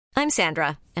I'm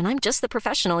Sandra, and I'm just the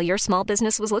professional your small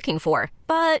business was looking for.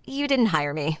 But you didn't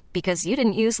hire me because you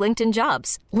didn't use LinkedIn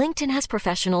Jobs. LinkedIn has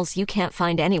professionals you can't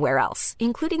find anywhere else,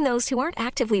 including those who aren't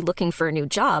actively looking for a new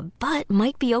job, but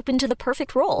might be open to the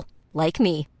perfect role, like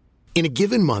me. In a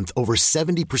given month, over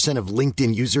 70% of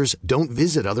LinkedIn users don't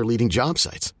visit other leading job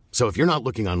sites. So if you're not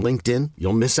looking on LinkedIn,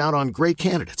 you'll miss out on great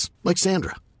candidates like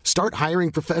Sandra. Start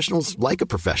hiring professionals like a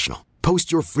professional.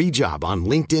 Post your free job on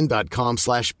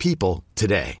linkedin.com/people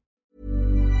today.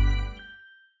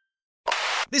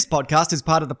 This podcast is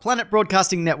part of the Planet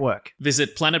Broadcasting Network.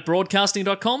 Visit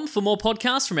planetbroadcasting.com for more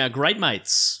podcasts from our great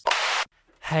mates.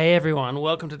 Hey everyone,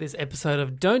 welcome to this episode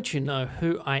of Don't You Know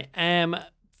Who I Am?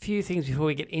 Few things before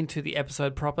we get into the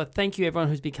episode proper. Thank you everyone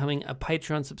who's becoming a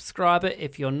Patreon subscriber.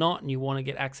 If you're not and you want to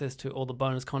get access to all the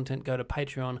bonus content, go to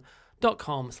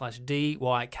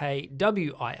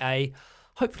patreon.com/DYKWIA.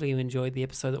 Hopefully you enjoyed the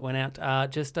episode that went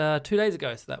out just 2 days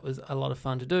ago. So that was a lot of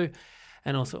fun to do.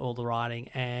 And also all the writing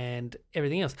and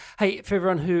everything else. Hey, for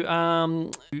everyone who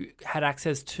had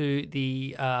access to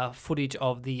the footage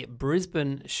of the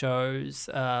Brisbane shows,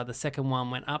 the second one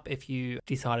went up. If you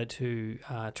decided to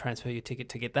transfer your ticket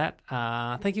to get that,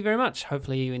 thank you very much.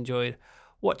 Hopefully you enjoyed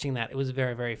watching that. It was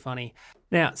very, very funny.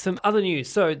 Now, some other news.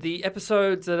 So the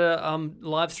episodes that are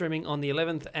live streaming on the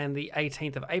 11th and the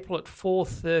 18th of April at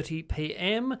 4:30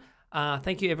 p.m.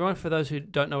 Thank you, everyone. For those who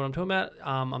don't know what I'm talking about,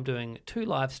 I'm doing 2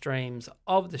 live streams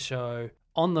of the show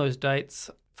on those dates.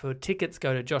 For tickets,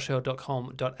 go to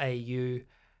joshearl.com.au,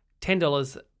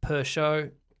 $10 per show.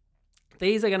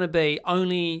 These are going to be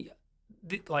only,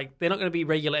 they're not going to be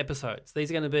regular episodes.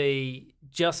 These are going to be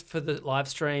just for the live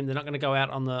stream. They're not going to go out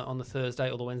on the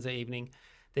Thursday or the Wednesday evening.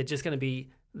 They're just going to be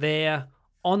there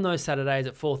on those Saturdays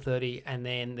at 4:30, and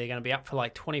then they're going to be up for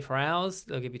like 24 hours.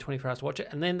 They'll give you 24 hours to watch it,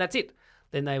 and then that's it.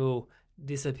 Then they will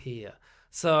disappear.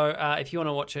 So if you want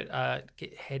to watch it,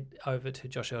 head over to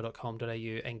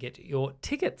joshearl.com.au and get your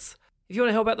tickets. If you want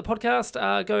to help out the podcast,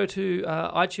 go to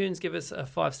iTunes, give us a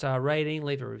 5-star rating,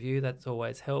 leave a review. That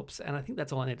always helps. And I think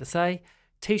that's all I need to say.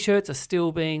 T-shirts are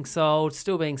still being sold,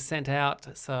 still being sent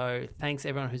out. So thanks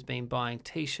everyone who's been buying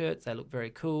T-shirts. They look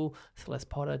very cool. Celeste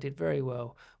Potter did very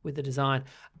well with the design.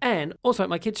 And also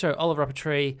my kids show, Oliver Up a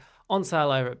Tree, on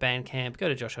sale over at Bandcamp.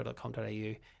 Go to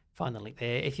joshearl.com.au. Find the link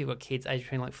there. If you've got kids aged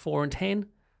between like 4 and 10,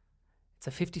 it's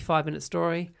a 55-minute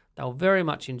story. They'll very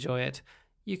much enjoy it.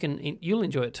 You'll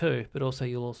enjoy it too, but also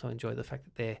you'll also enjoy the fact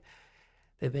that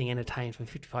they're being entertained for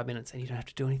 55 minutes and you don't have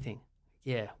to do anything.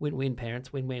 Yeah, win-win,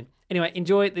 parents, win-win. Anyway,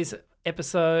 enjoy this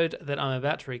episode that I'm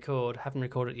about to record. Haven't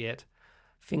recorded it yet.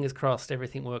 Fingers crossed,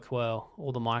 everything works well.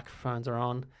 All the microphones are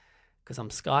on because I'm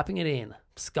Skyping it in.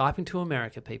 Skyping to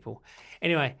America, people.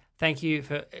 Anyway, thank you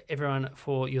for everyone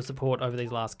for your support over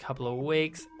these last couple of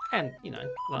weeks and,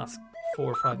 last 4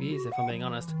 or 5 years, if I'm being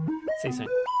honest. See you soon.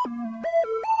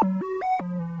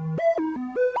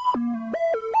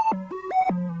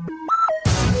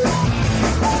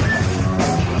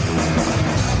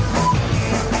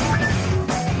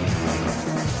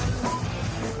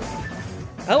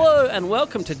 Hello and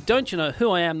welcome to Don't You Know Who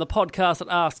I Am, the podcast that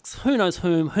asks who knows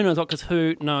whom, who knows what, because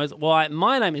who knows why.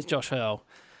 My name is Josh Earl,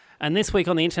 and this week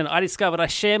on the internet I discovered I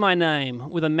share my name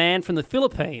with a man from the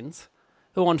Philippines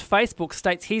who on Facebook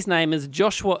states his name is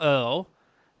Joshua Earl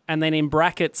and then in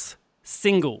brackets,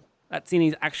 single. That's in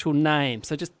his actual name.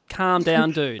 So just calm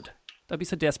down, dude. Don't be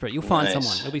so desperate. You'll find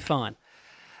someone. You'll be fine.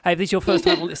 Hey, if this is your first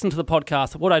time to listen to the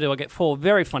podcast, what I do, I get 4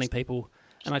 very funny people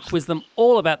and I quiz them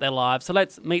all about their lives. So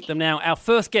let's meet them now. Our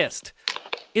first guest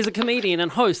is a comedian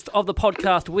and host of the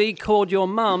podcast We Called Your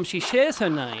Mum. She shares her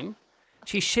name.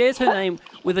 She shares her name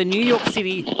with a New York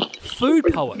City food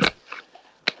poet.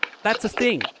 That's a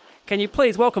thing. Can you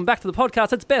please welcome back to the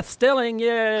podcast? It's Beth Stelling.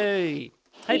 Yay!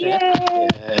 Hey, Beth.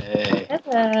 Yay.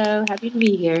 Hello. Happy to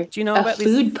be here. Do you know about this?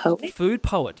 Food poet? Food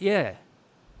poet, yeah.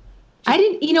 I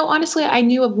didn't, honestly, I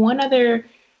knew of one other,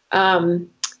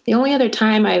 the only other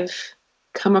time I've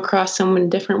come across someone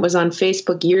different was on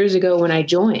Facebook years ago when I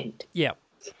joined. Yeah.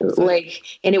 And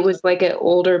it was like an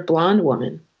older blonde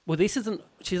woman. Well, she's an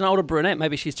older brunette.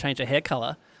 Maybe she's changed her hair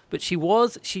color, but she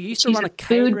used to run a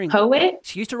catering food poet.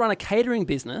 She used to run a catering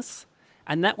business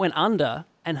and that went under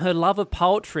and her love of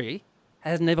poetry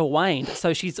has never waned.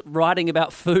 So she's writing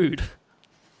about food.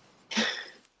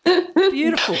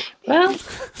 Beautiful. Well,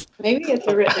 maybe it's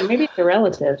a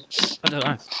relative. I don't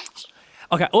know.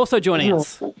 Okay, also joining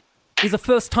us. He's a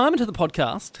first timer to the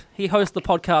podcast. He hosts the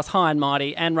podcast High and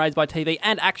Mighty and Raised by TV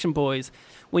and Action Boys.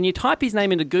 When you type his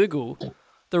name into Google,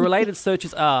 the related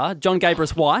searches are John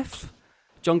Gabrus' wife,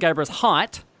 John Gabrus'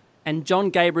 height, and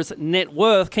John Gabrus' net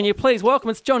worth. Can you please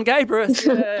welcome? It's John Gabrus.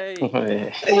 Yay!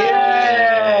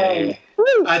 Yay!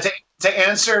 To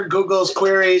answer Google's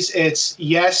queries, it's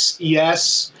yes,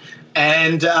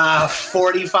 and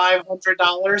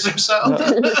 $4,500 or so.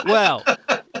 Well,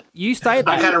 you say I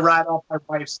that. kind of ride off my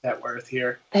wife's net worth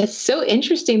here. That's so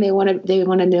interesting. They want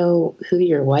to know who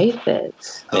your wife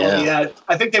is. Oh, yeah.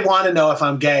 I think they want to know if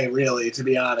I'm gay, really, to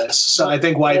be honest. So I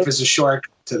think wife is a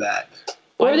shortcut to that.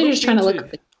 Or they're just trying to look.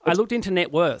 I looked into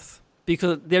net worth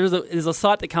because there's a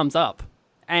site that comes up,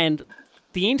 and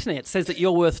the internet says that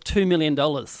you're worth $2 million.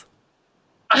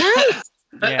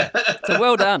 Yeah, so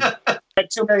well done.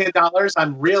 At $2 million,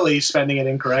 I'm really spending it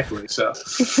incorrectly. So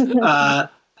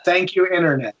thank you,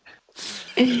 Internet.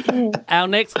 Our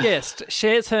next guest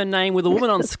shares her name with a woman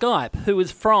on Skype who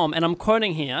is from, and I'm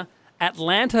quoting here,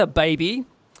 Atlanta, baby,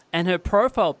 and her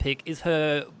profile pic is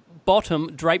her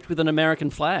bottom draped with an American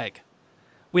flag.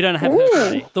 We don't have her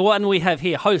today. The one we have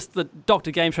here hosts the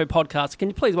Dr. Game Show podcast. Can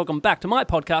you please welcome back to my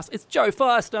podcast? It's Joe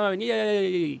Firestone.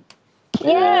 Yay!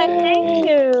 Yeah, thank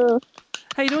you.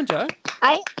 How you doing, Joe?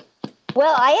 I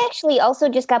actually also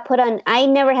just got put on. I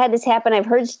never had this happen. I've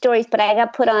heard stories, but I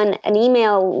got put on an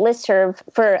email listserv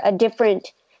for a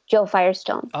different Joe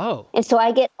Firestone. Oh. And so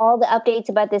I get all the updates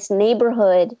about this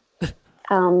neighborhood,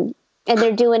 and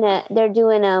they're doing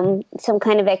some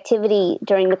kind of activity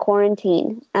during the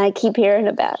quarantine. I keep hearing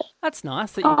about it. That's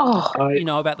nice that you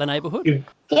know about the neighborhood.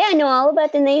 Yeah, I know all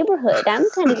about the neighborhood. I'm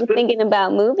kind of thinking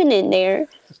about moving in there.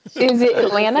 Is it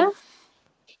Atlanta?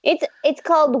 It's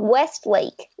called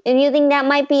Westlake. And you think that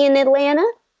might be in Atlanta?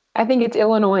 I think it's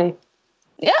Illinois.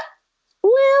 Yeah.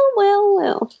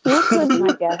 Well. That was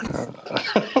my guess.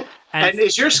 And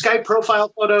is your Skype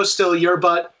profile photo still your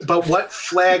butt? But what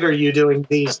flag are you doing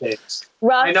these days?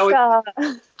 Russia. I know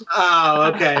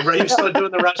oh, okay. Right, you're still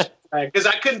doing the Russian flag. Because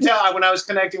I couldn't tell when I was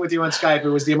connecting with you on Skype, it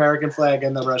was the American flag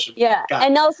and the Russian flag. Yeah,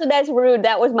 and also that's rude.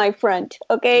 That was my front,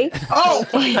 okay? Oh,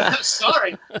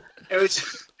 sorry. It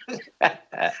was... Yes.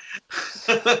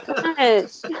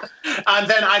 And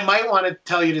then I might want to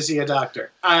tell you to see a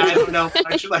doctor. I don't know.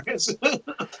 I should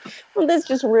Well, this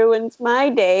just ruins my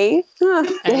day. And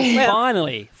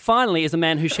finally is a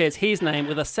man who shares his name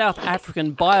with a South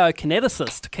African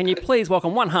biokineticist. Can you please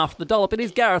welcome one half of the dollop? It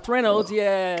is Gareth Reynolds.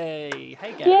 Yay!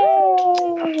 Hey, Gareth.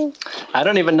 Yay! I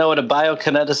don't even know what a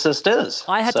biokineticist is.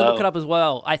 I had to look it up as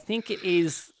well. I think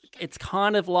it's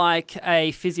kind of like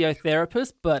a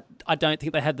physiotherapist, but I don't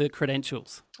think they have the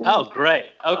credentials. Oh, great.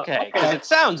 Okay. It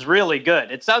sounds really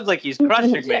good. It sounds like he's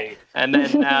crushing me. And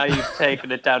then now you've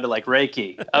taken it down to like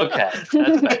Reiki. Okay. That's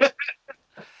nice.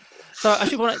 So I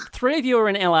should point out, 3 of you are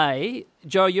in LA.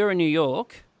 Joe, you're in New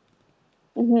York.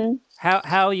 Mm-hmm.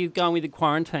 How are you going with the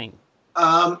quarantine?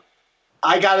 I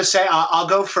got to say, I'll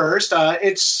go first.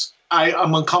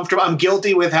 I'm uncomfortable. I'm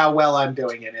guilty with how well I'm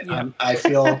doing in it. Yeah. I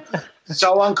feel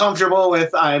so uncomfortable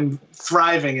with I'm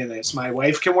thriving in this. My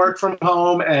wife can work from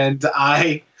home and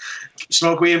I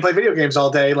smoke weed and play video games all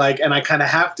day, and I kind of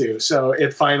have to. So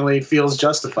it finally feels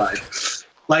justified.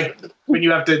 Like when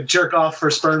you have to jerk off for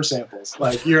sperm samples.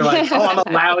 You're like, oh, I'm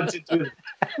allowed to do this.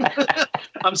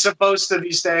 I'm supposed to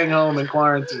be staying home and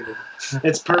quarantining.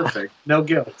 It's perfect. No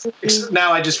guilt.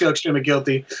 Now I just feel extremely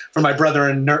guilty for my brother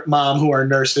and mom who are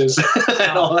nurses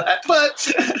and all that.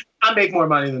 But I make more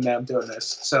money than them doing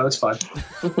this, so it's fun.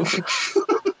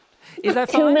 Is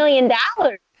that fine? $2 million.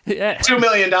 Yeah. $2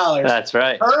 million. That's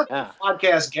right. Per Yeah.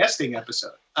 podcast guesting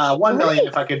episode. $1 million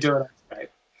if I could do it on Skype.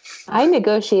 I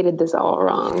negotiated this all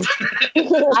wrong.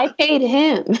 I paid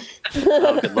him.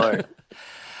 Oh, good Lord.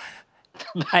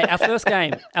 Hey, our first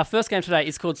game today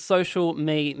is called Social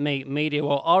Media.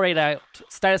 Well, I'll read out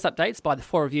status updates by the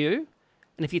 4 of you,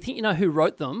 and if you think you know who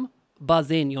wrote them,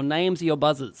 buzz in. Your names are your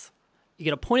buzzers. You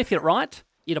get a point if you get it right.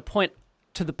 You get a point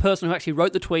to the person who actually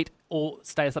wrote the tweet or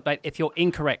status update if you're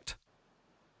incorrect.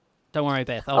 Don't worry,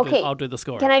 Beth. I'll do the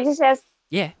score. Can I just ask?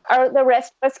 Yeah. Are the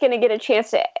rest of us going to get a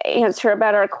chance to answer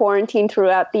about our quarantine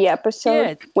throughout the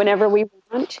episode whenever we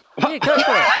want? Yeah, go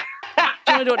for it. Do you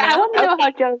want to do it now? I want to know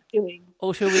how Joe's doing.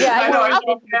 Or should we? Yeah, I know.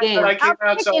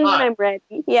 I'll check in when I'm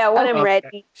ready. Yeah, when I'm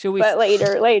ready. Should we But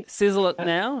later. sizzle it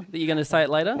now that you're going to say it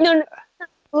later? No,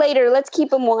 later. Let's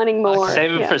keep them wanting more.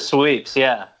 Save it for sweeps,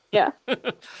 yeah. Yeah. All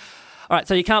right,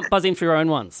 so you can't buzz in for your own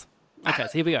ones. Okay,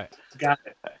 so here we go. Got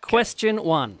it. Question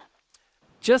 1.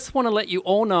 Just want to let you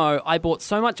all know I bought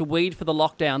so much weed for the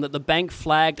lockdown that the bank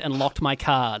flagged and locked my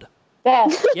card.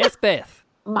 Beth, Yes, Beth.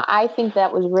 I think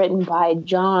that was written by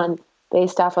John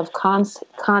based off of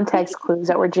context clues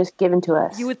that were just given to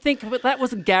us. You would think, but that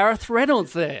was Gareth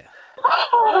Reynolds there.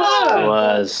 It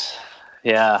was.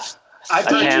 Yeah. I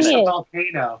purchased panicked. a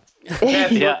volcano.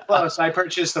 Yeah, close. I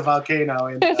purchased a volcano.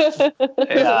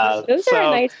 Yeah. Those are So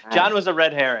nice. John was a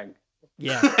red herring.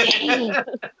 Yeah.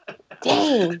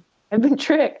 Dang. I've been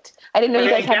tricked. I didn't know you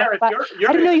guys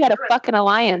had a fucking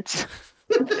alliance.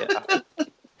 Yeah.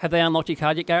 Have they unlocked your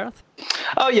card yet, Gareth?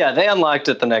 Oh yeah, they unlocked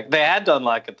it They had to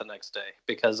unlock it the next day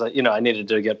because I needed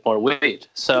to get more weed.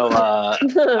 So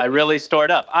I really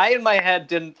stored up. I in my head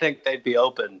didn't think they'd be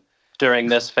open during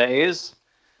this phase.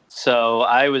 So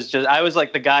I was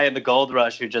like the guy in the Gold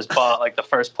Rush who just bought like the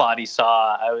first plot he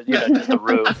saw. I was just the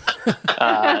roof.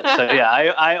 So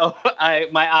yeah,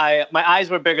 my eyes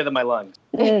were bigger than my lungs.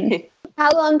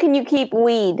 How long can you keep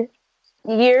weed?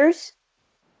 Years?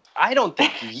 I don't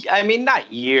think.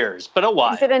 Not years, but a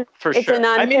while. For it's sure. a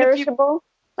non-perishable,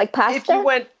 like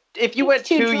pasta. If you went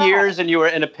 2 years and you were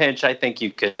in a pinch, I think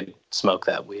you could smoke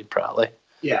that weed. Probably.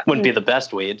 Yeah. Wouldn't be the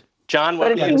best weed. John,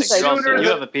 what do you think? You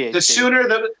have a PhD.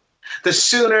 The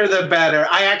sooner the better.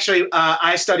 I actually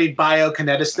I studied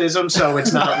biokineticism, so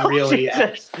it's not really.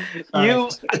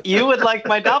 You would like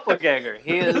my doppelganger.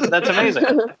 That's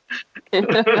amazing.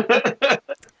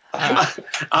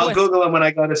 I'll Google him when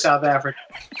I go to South Africa.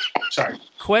 Sorry.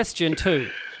 Question 2.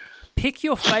 Pick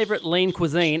your favorite lean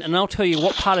cuisine, and I'll tell you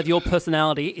what part of your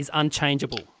personality is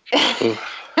unchangeable.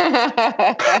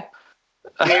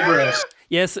 Gabrus.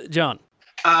 Yes, John.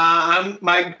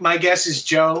 My guess is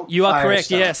Joe. You are correct.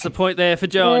 Firestone. Yes, the point there for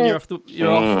John. You're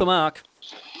off the mark.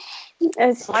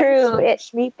 It's true.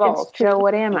 It's meatballs. Joe,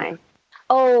 what am I?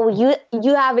 Oh, you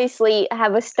obviously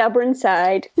have a stubborn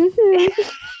side.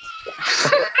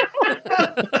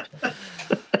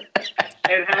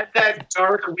 It had that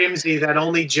dark whimsy that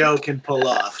only Joe can pull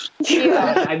off.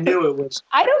 Yeah. I knew it was.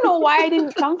 I don't know why I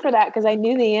didn't come for that because I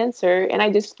knew the answer and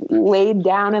I just laid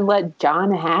down and let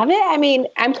John have it. I mean,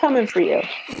 I'm coming for you.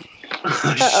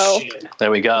 Uh-oh.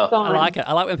 There we go. I like it.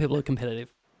 I like when people are competitive.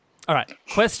 All right.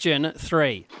 Question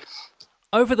 3.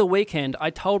 Over the weekend, I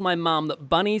told my mum that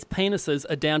bunnies' penises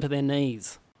are down to their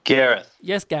knees. Gareth.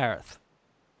 Yes, Gareth.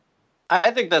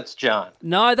 I think that's John.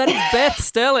 No, that is Beth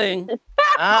Stelling.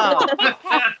 Oh.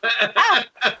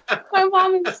 My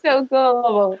mom is so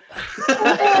gullible.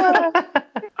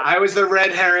 I was the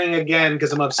red herring again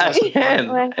because I'm obsessed with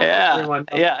bunnies. Yeah.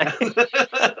 Yeah.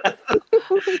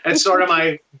 It's sort of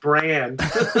my brand. Do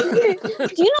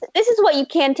you know, this is what you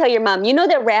can tell your mom. You know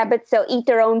that rabbits, they'll eat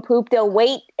their own poop. They'll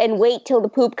wait till the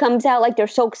poop comes out like they're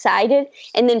so excited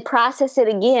and then process it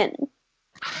again.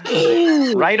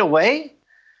 Right away?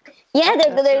 Yeah,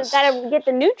 they've got to get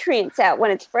the nutrients out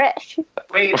when it's fresh.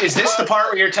 Wait, is this the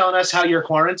part where you're telling us how your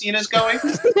quarantine is going?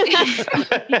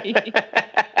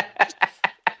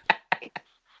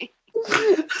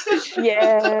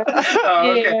 Yeah.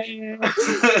 Oh, okay.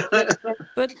 Yeah.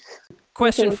 But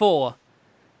question 4.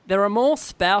 There are more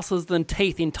spouses than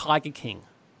teeth in Tiger King.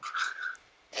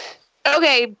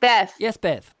 Okay, Beth. Yes,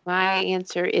 Beth. My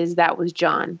answer is that was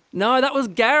John. No, that was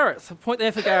Gareth. A point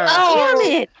there for Gareth. Oh,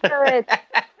 damn it. Gareth.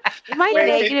 Am I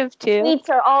negative too? Teeth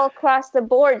are all across the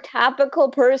board. Topical,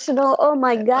 personal. Oh,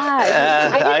 my God.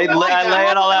 I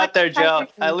lay it all out there, Joe.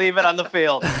 I leave it on the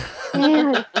field.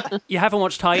 Man. You haven't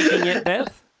watched Tiger King yet,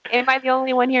 Beth? Am I the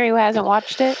only one here who hasn't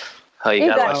watched it? Oh, you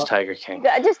gotta watch Tiger King.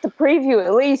 Just a preview,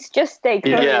 at least. Just stay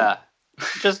current. Yeah.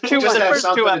 Just the have first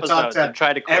something 2 to talk episodes to and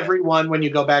try to quit. everyone when you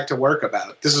go back to work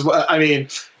about. This is what I mean.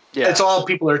 Yeah. It's all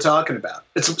people are talking about.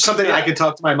 It's something I could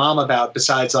talk to my mom about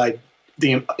besides like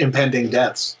the impending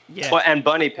deaths. Yeah. Well, and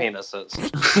bunny penises.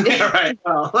 Yeah, right.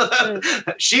 Well,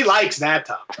 she likes that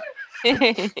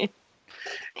topic.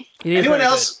 Anyone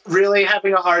else really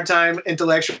having a hard time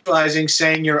intellectualizing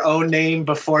saying your own name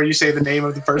before you say the name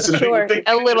of the person? Sure,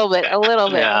 a little bit.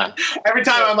 Yeah. Every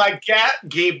time I'm like,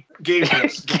 Gabriel. Gabriel.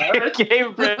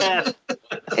 It's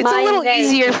a little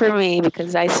easier for me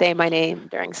because I say my name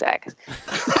during sex.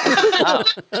 Oh,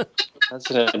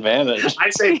 that's an advantage. I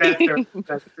say Beth too.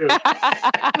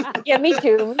 Yeah, me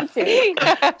too.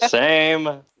 Same.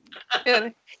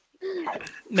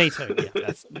 Me too. Yeah,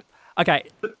 that's... Okay,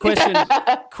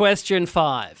 question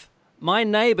 5. My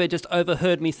neighbour just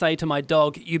overheard me say to my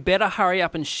dog, "You better hurry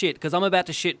up and shit, because I'm about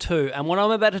to shit too. And what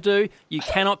I'm about to do, you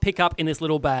cannot pick up in this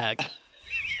little bag."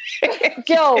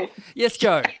 Joe. Yes,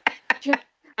 Joe.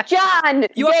 John.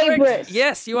 You are Gabrus. correct.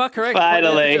 Yes, you are correct.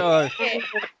 Finally. Joe.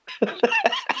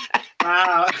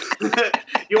 Wow.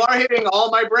 You are hitting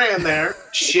all my brand there.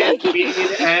 Shit, weed,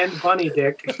 and bunny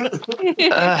dick.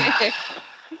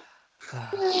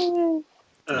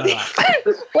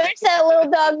 Where's that little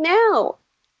dog now?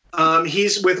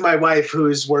 He's with my wife,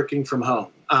 who's working from home.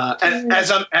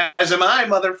 As am I,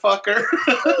 motherfucker.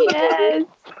 Yes.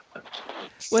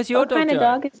 Where's your dog, kind of Joe?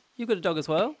 dog is? You got a dog as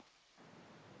well?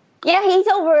 Yeah, he's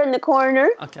over in the corner.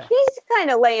 Okay. He's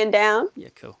kind of laying down. Yeah,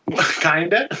 cool.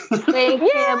 Kinda. Wake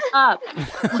him up.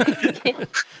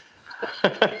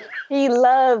 He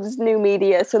loves new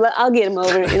media, so I'll get him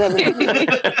over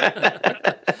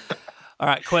it. All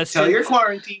right, question. Tell your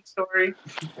quarantine story.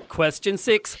 Question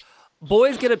 6.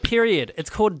 Boys get a period. It's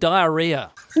called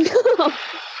diarrhea.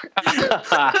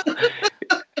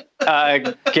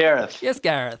 Gareth. Yes,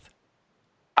 Gareth.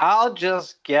 I'll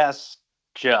just guess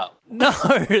Joe. No,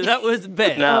 that was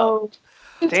Beth. No.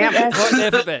 Damn it. Point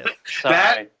there for Beth.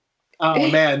 Sorry.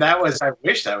 Oh man, I wish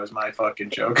that was my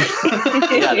fucking joke.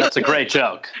 Yeah, that's a great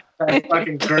joke. That's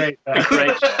fucking great.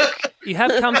 Great joke.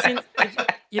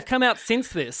 You've come out since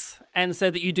this and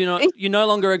said that you no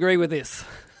longer agree with this.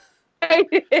 I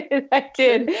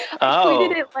did. I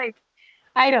tweeted it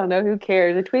I don't know, who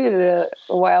cares? I tweeted it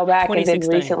a while back, and then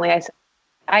recently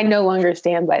I no longer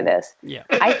stand by this. Yeah.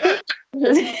 I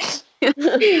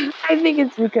think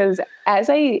it's because as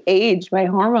I age, my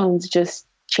hormones just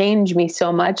change me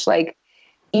so much.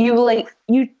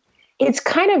 It's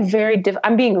kind of very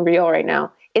I'm being real right now.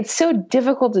 It's so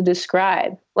difficult to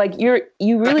describe. Like you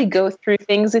really go through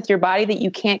things with your body that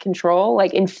you can't control,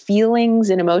 like in feelings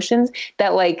and emotions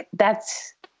that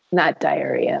that's not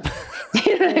diarrhea.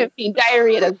 You know what I mean?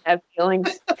 Diarrhea doesn't have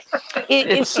feelings.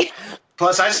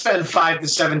 Plus, I spend 5 to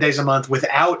 7 days a month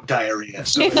without diarrhea,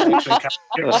 so it's actually kind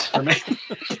of for me.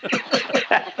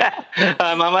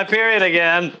 I'm on my period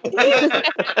again.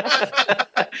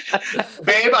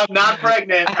 Babe, I'm not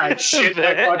pregnant. I shit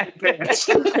my fucking pants.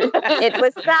 It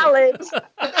was salad.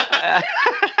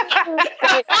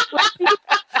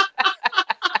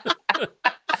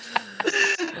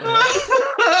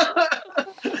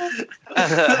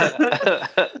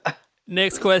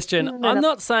 Next question. I'm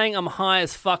not saying I'm high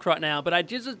as fuck right now, but I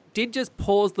did just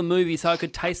pause the movie so I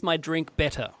could taste my drink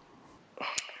better.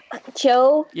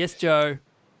 Joe? Yes, Joe.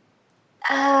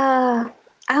 I'm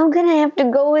going to have to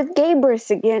go with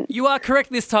Gabrus again. You are correct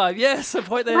this time. Yes, a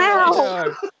point there. Wow.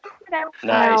 Joe.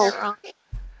 Nice.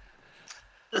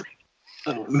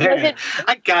 Oh, man,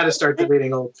 I gotta start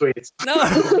deleting old tweets. No.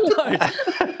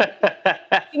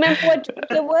 You remember what drink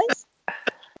it was?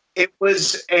 It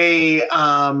was a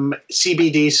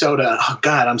CBD soda. Oh,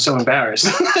 God, I'm so embarrassed.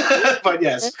 But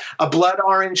yes, a blood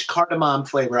orange cardamom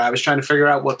flavor. I was trying to figure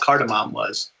out what cardamom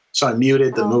was, so I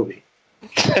muted the movie.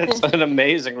 It's an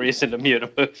amazing reason to mute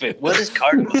a movie. What is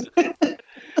cardamom? And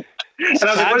I was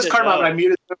like, what is cardamom? And I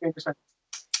muted the movie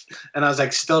and I was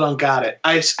like, still don't got it.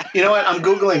 You know what? I'm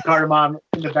Googling cardamom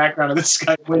in the background of the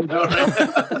Skype window right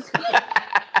now.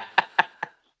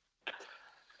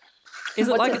 Is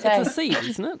it like it's a seed,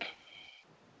 isn't it?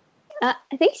 I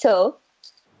think so.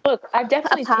 Look, I've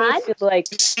definitely tasted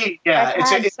yeah, I've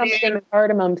had something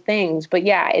cardamom things, but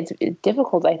yeah, it's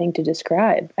difficult, I think, to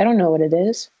describe. I don't know what it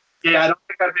is. Yeah, I don't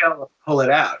think I'd be able to pull it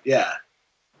out. Yeah.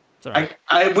 Right.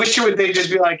 I wish they'd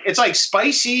just be like, it's like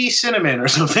spicy cinnamon or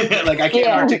something. Like, I can't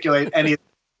articulate any of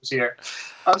this here.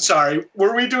 I'm sorry.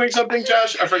 Were we doing something,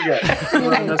 Josh? I forget.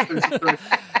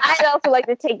 I'd also like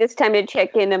to take this time to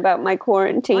check in about my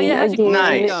quarantine. Oh, yeah, how's your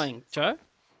Nice. going, Joe?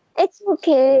 It's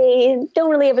okay.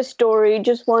 Don't really have a story.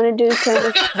 Just want to do kind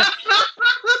of...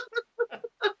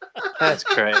 That's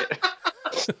great.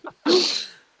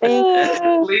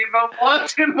 Leave them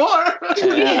wanting more.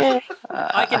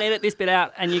 I can edit this bit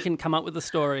out and you can come up with a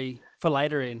story for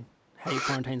later in how your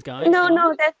quarantine's going.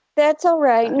 No, that's all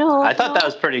right. No, I thought that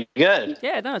was pretty good.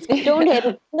 Yeah, no, it's good. Don't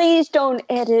edit. Please don't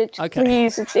edit. Okay.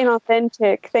 Please, it's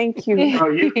inauthentic. Thank you.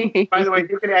 Oh, by the way,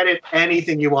 you can edit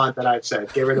anything you want that I've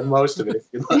said. Get rid of most of it if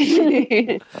you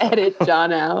like. Edit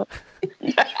John out.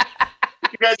 You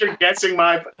guys are guessing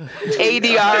my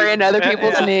ADR and other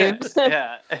people's names.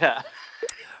 Yeah.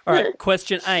 All right,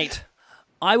 question 8.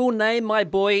 I will name my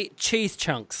boy Cheese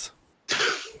Chunks.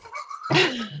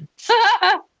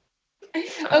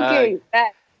 Okay,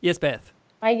 Yes, Beth.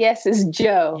 my guess is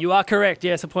Joe. You are correct.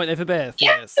 Yes, a point there for Beth.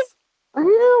 Yes.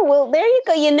 Oh, well, there you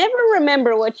go. You never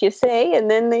remember what you say,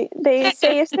 and then they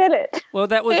say you said it. Well,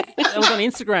 that was on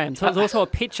Instagram. So it was also a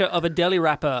picture of a deli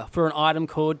wrapper for an item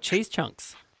called Cheese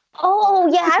Chunks. Oh,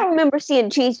 yeah, I remember seeing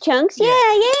cheese chunks.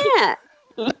 Yeah.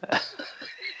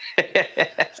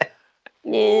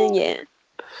 Yeah.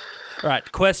 All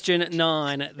right, question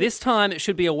 9. This time it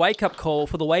should be a wake-up call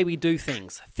for the way we do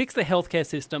things. Fix the healthcare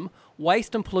system,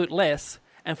 waste and pollute less,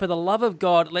 and for the love of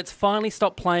God, let's finally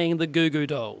stop playing the Goo Goo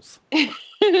Dolls.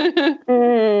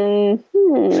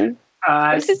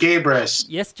 Gabrus.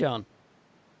 Yes, John.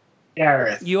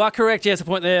 Gareth. You are correct. Yes, a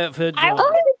point there for John.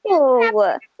 Oh,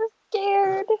 I'm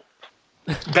scared.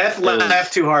 Beth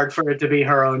laughed too hard for it to be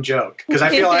her own joke because I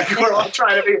feel like we're all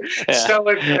trying to be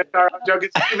stoic with our own joke.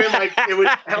 It's even like it would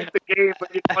help the game,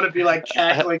 but you want to be like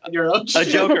cackling in your own A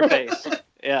Joker face.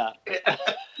 Yeah.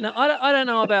 Now, I don't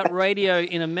know about radio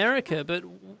in America, but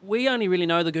we only really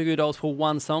know the Goo Goo Dolls for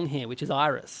one song here, which is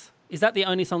Iris. Is that the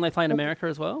only song they play in America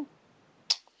as well?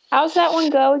 How's that one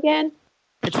go again?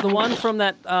 It's the one from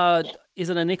that, is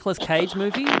it a Nicolas Cage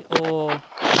movie or?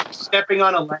 Stepping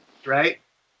on a ledge, right?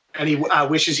 And he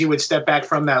wishes he would step back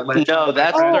from that ledge. No,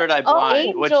 that's Third Eye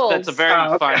Blind, which Angels. that's a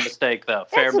very fine mistake, though.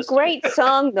 Fair That's a great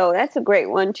song, though. That's a great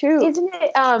one, too. Isn't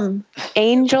it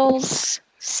Angels?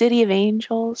 City of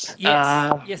Angels?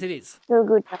 Yes, yes, it is. So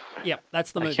good. Yep,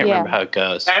 that's the I movie. can't remember how it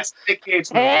goes. That's Nick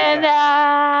Cage movie. And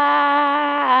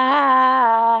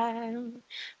I'm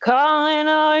calling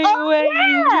on you,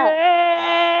 angels.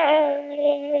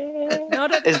 No, I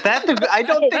don't, Is that the? I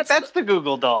don't think that's the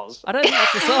Google Dolls. I don't think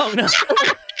that's the song. No.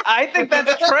 I think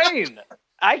that's Train.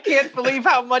 I can't believe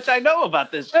how much I know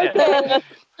about this shit.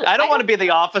 I don't want to be the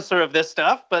officer of this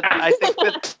stuff, but I think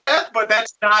that But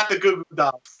that's not the Goo Goo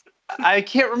Dolls. I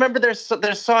can't remember their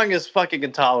song is fucking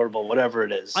intolerable, whatever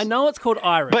it is. I know it's called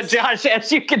Iris. But Josh,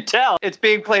 as you can tell, it's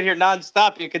being played here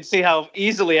nonstop. You can see how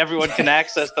easily everyone can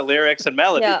access the lyrics and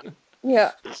melody.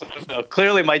 Yeah. So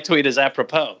clearly, my tweet is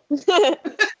apropos.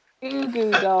 Goo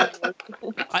Goo Dolls.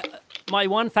 My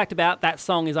one fact about that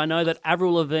song is I know that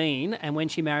Avril Lavigne, and when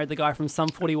she married the guy from Sum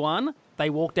 41, they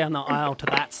walked down the aisle to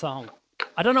that song.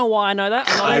 I don't know why I know that.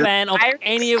 I'm not a fan of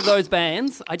any of those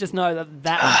bands. I just know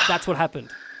that's what happened.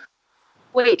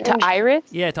 Wait, to Iris?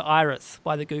 Yeah, to Iris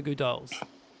by the Goo Goo Dolls.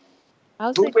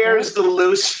 Who wears the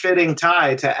loose-fitting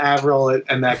tie to Avril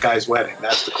and that guy's wedding?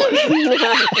 That's the question.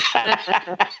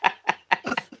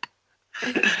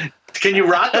 Can you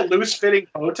rock a loose-fitting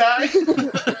bow tie?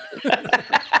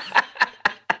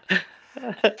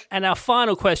 And our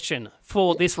final question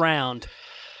for this round.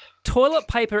 Toilet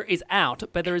paper is out,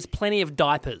 but there is plenty of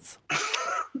diapers.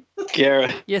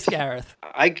 Gareth. Yes, Gareth.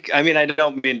 I mean, I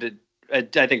don't mean to. I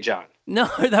think John. No,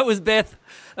 that was Beth.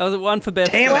 That was one for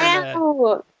Beth. Damn it.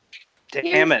 Wow.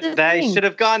 Damn it. I should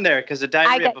have gone there because of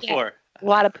diarrhea before. A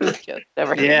lot of poop jokes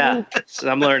over here. Yeah, so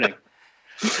I'm learning.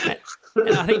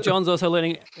 And I think John's also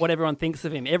learning what everyone thinks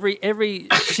of him. Every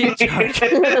shit joke,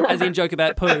 as in joke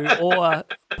about poo or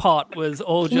pot, was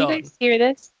all Can you John. guys hear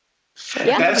this?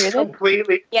 Yeah. That's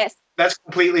completely. Yes. That's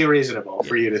completely reasonable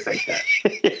for you to think that.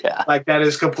 Yeah. Like, that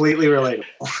is completely relatable.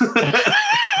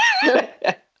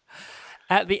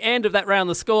 At the end of that round,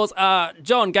 the scores are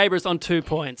John Gabris on 2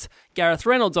 points, Gareth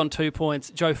Reynolds on 2 points,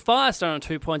 Joe Firestone on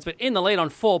 2 points, but in the lead on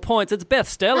 4 points, it's Beth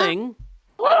Stelling.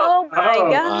 Oh, my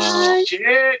gosh.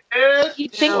 Shit, dude.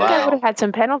 You'd think that I would have had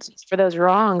some penalties for those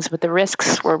wrongs, but the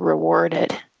risks were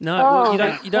rewarded. No, Oh.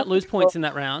 you don't lose points in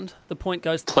that round. The point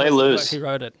goes to Play the person who loose. actually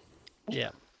wrote it.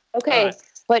 Yeah. Okay, All right.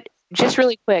 but just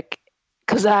really quick,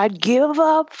 because I'd give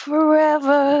up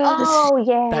forever. Oh,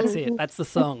 yeah. That's it. That's the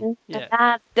song. Yeah.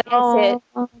 I That's don't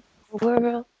want the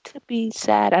world to be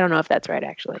sad. I don't know if that's right,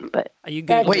 actually, but Are you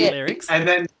That's Googling the it. lyrics? And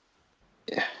then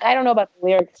I don't know about the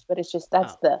lyrics, but it's just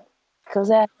that's the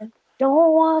because I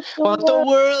don't want the Want the world.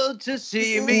 world to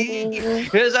see me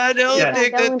because I don't Yeah.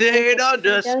 think that they'd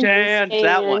understand.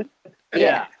 That one.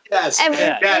 Yeah. yes,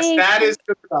 Everything. yes, that is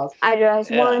the stuff. I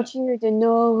just Yeah. want you to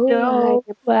know who No,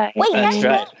 I am. Wait, That's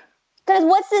right. Because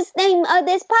what's this name of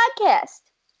this podcast?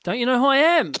 Don't you know who I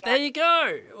am? There you go.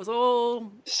 It was all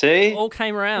See?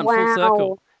 came around Wow. full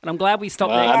circle. And I'm glad we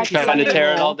stopped there. I'm If you trying to said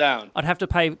tear it more, all down. I'd have to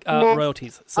pay Next.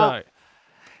 royalties. So,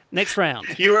 next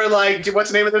round. You were like,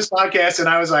 what's the name of this podcast? And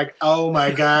I was like, oh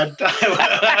my God.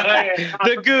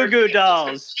 The Goo Goo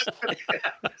Dolls.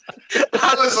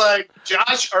 I was like,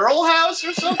 Josh Earl House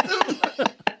or something?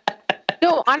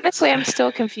 No, honestly, I'm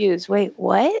still confused. Wait,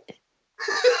 what?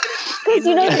 Because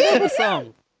you know That's the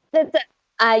song.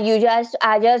 I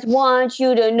just want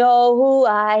you to know who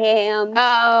I am.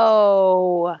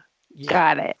 Oh, Yeah.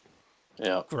 got it.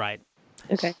 Yeah. Great.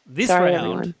 Okay. This Sorry, round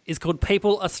everyone. is called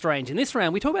People Are Strange. In this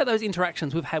round, we talk about those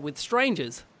interactions we've had with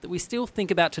strangers that we still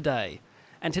think about today.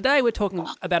 And today we're talking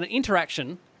about an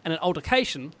interaction and an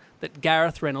altercation that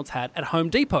Gareth Reynolds had at Home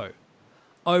Depot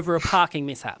over a parking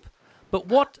mishap. But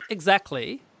what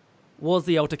exactly was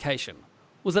the altercation?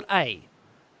 Was it A,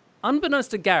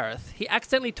 unbeknownst to Gareth, he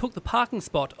accidentally took the parking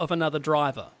spot of another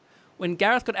driver. When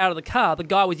Gareth got out of the car, the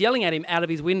guy was yelling at him out of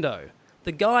his window.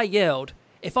 The guy yelled,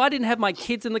 "If I didn't have my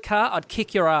kids in the car, I'd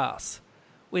kick your ass."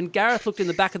 When Gareth looked in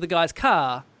the back of the guy's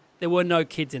car, there were no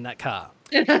kids in that car.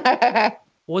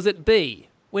 Was it B,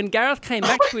 when Gareth came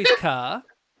back to his car,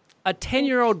 a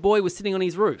 10-year-old boy was sitting on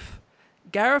his roof.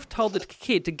 Gareth told the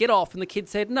kid to get off and the kid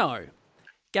said no.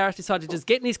 Gareth decided to just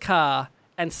get in his car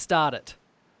and start it.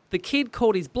 The kid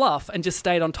called his bluff and just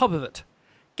stayed on top of it.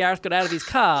 Gareth got out of his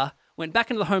car, went back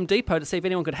into the Home Depot to see if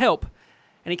anyone could help,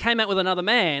 and he came out with another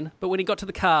man, but when he got to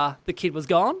the car, the kid was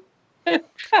gone.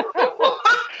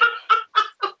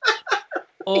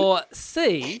 Or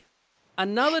C,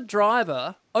 another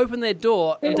driver opened their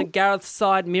door into Gareth's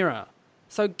side mirror.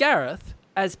 So Gareth,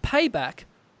 as payback,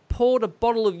 poured a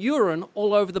bottle of urine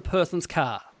all over the person's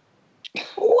car.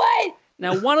 What?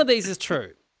 Now, one of these is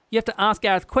true. You have to ask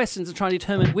Gareth questions and try and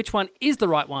determine which one is the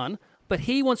right one, but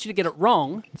he wants you to get it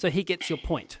wrong so he gets your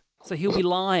point. So he'll be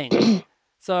lying.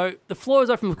 So the floor is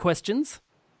open for questions.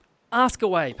 Ask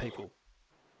away, people.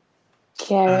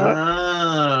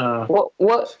 Gareth.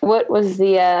 What was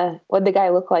the what the guy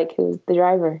look like who was the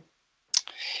driver?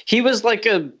 He was like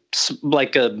a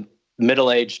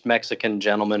middle-aged Mexican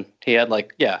gentleman. He had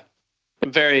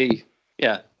very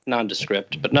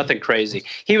nondescript, but nothing crazy.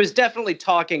 He was definitely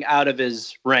talking out of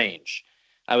his range.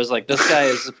 I was like, this guy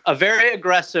is very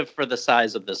aggressive for the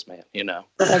size of this man, you know.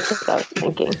 That's what I was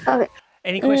thinking. Okay.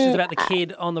 Any questions about the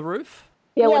kid on the roof?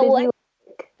 Yeah,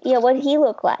 what did he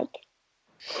look like?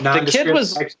 The kid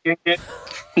was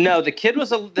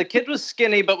the kid was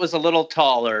skinny but was a little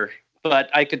taller, but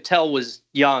I could tell was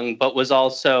young, but was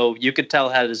also, you could tell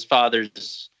had his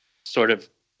father's sort of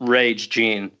rage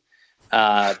gene,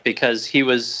 because he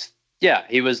was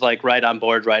like right on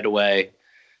board right away.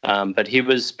 But he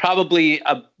was probably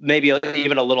maybe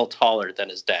even a little taller than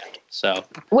his dad. So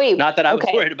not that I was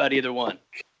worried about either one.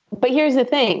 But here's the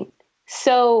thing.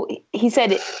 So he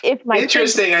said, if my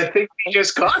interesting, I think he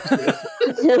just caught you.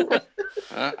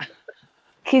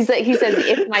 He says,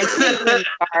 if my kid's in the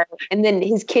car, and then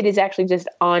his kid is actually just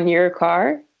on your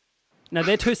car. No,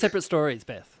 they're two separate stories,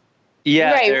 Beth.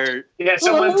 Yeah, right.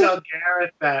 Someone tell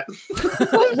Gareth that.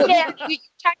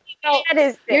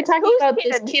 You're talking about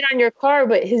this kid on your car,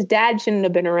 but his dad shouldn't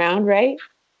have been around, right?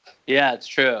 Yeah, it's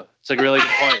true. It's a really good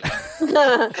point.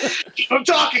 Keep him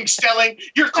talking, Stelling.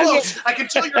 You're close. I can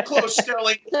tell you're close,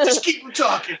 Stelling. Just keep him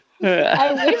talking.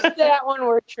 I wish that one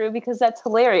were true because that's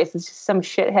hilarious. It's just some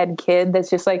shithead kid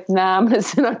that's just like, nah, I'm going to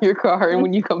sit on your car, and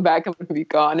when you come back, I'm going to be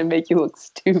gone and make you look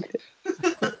stupid.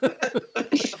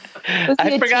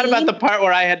 I forgot about the part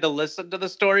where I had to listen to the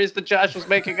stories that Josh was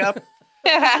making up.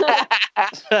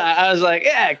 I was like,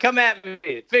 yeah, come at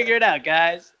me. Figure it out,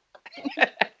 guys.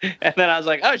 And then I was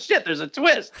like, oh, shit, there's a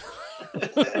twist.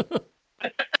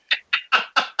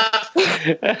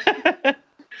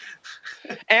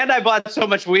 And I bought so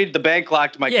much weed, the bank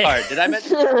locked my card. Did I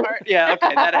mention that part? Yeah,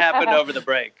 okay, that happened over the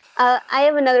break. I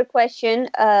have another question.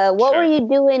 What were you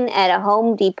doing at a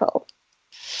Home Depot?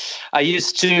 I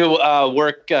used to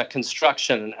work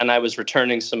construction, and I was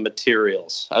returning some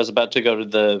materials. I was about to go to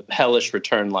the hellish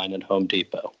return line at Home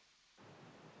Depot.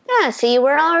 Yeah, so you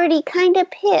were already kind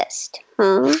of pissed,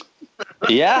 huh?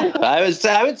 Yeah, I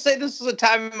would say this was a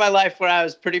time in my life where I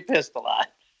was pretty pissed a lot.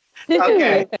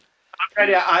 Okay. I'm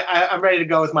ready. I'm ready to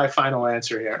go with my final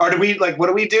answer here. Or do we what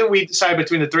do we do? We decide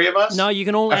between the three of us? No, you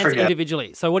can all answer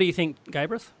individually. So what do you think,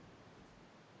 Gabrus?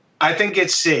 I think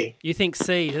it's C. You think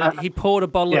C? He poured a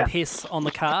bottle of piss on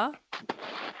the car?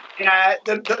 Yeah,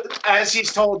 as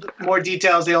he's told more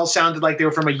details, they all sounded like they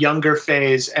were from a younger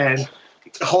phase, and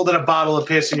holding a bottle of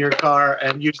piss in your car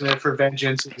and using it for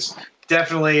vengeance is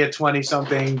definitely a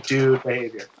 20-something dude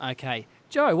behavior. Okay.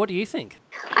 Joe, what do you think?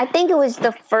 I think it was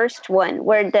the first one,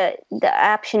 where the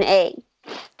option A.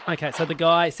 Okay, so the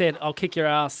guy said, I'll kick your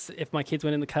ass if my kids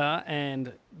went in the car,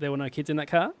 and there were no kids in that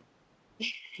car?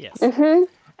 Yes. Mm-hmm.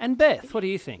 And Beth, what do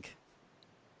you think?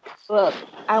 Look,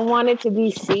 I want it to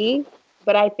be C,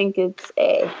 but I think it's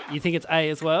A. You think it's A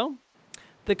as well?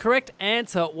 The correct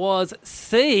answer was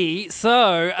C.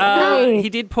 So he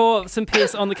did pour some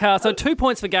piss on the car. So 2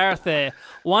 points for Gareth there.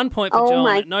 1 point for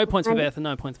John, no points for Beth, and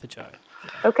no points for Joe.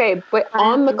 Okay, but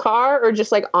on the car or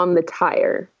just like on the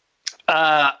tire?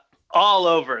 All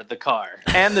over the car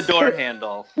and the door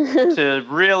handle. To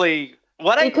really,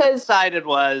 I decided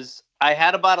was I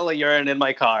had a bottle of urine in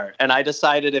my car, and I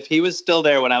decided if he was still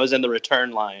there when I was in the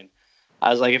return line,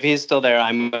 I was like, if he's still there,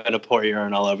 I'm going to pour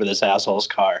urine all over this asshole's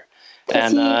car.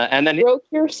 And then he broke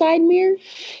your side mirror?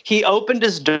 He opened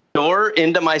his door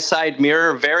into my side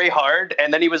mirror very hard,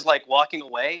 and then he was like walking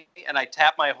away, and I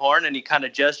tapped my horn, and he kind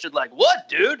of gestured like, "What,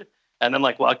 dude?" And then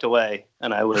walked away,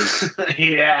 and I was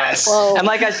yes. Whoa. And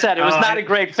like I said, it was not a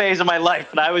great phase of my life,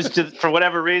 but I was just, for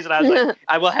whatever reason, I was like,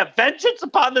 I will have vengeance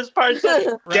upon this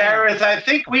person. Gareth, I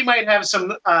think we might have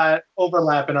some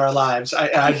overlap in our lives.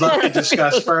 I'd love to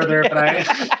discuss further, but I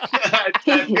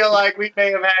feel like we may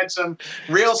have had some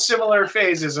real similar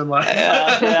phases in life.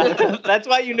 Yeah. That's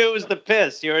why you knew it was the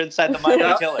piss. You were inside the mind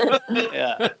of killer.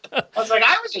 Yeah. I was like,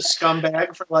 I was a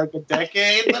scumbag for like a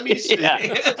decade. Let me see. Yeah.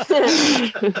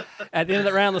 At the end of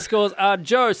the round, the scores are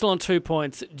Joe still on 2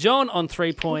 points, John on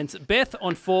 3 points, Beth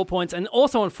on 4 points, and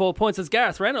also on 4 points is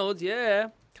Gareth Reynolds.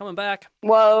 Yeah. Coming back.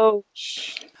 Whoa. All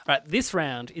right, this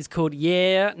round is called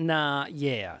Yeah, Nah,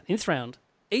 Yeah. In this round,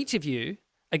 each of you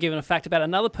are given a fact about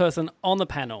another person on the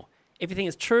panel. If you think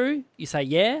it's true, you say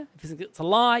yeah. If you think it's a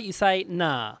lie, you say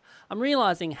nah. I'm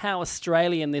realising how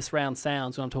Australian this round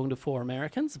sounds when I'm talking to 4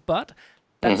 Americans, but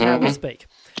that's how we speak.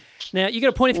 Now, you get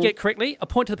a point if you get it correctly. A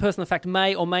point to the person the fact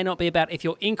may or may not be about if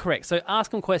you're incorrect. So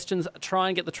ask them questions, try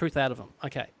and get the truth out of them.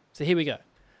 Okay, so here we go.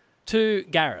 To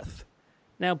Gareth.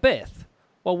 Now, Beth,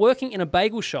 while working in a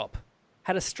bagel shop,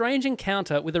 had a strange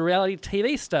encounter with a reality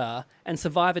TV star and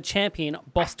Survivor champion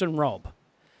Boston Rob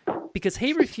because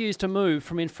he refused to move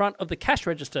from in front of the cash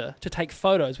register to take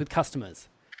photos with customers.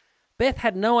 Beth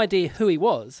had no idea who he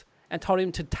was and told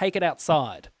him to take it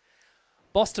outside.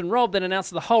 Boston Rob then announced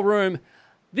to the whole room,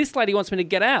 "This lady wants me to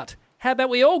get out. How about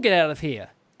we all get out of here?"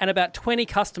 And about 20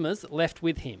 customers left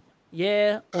with him.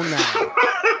 Yeah or no?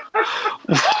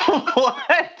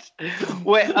 What?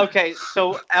 Wait, okay,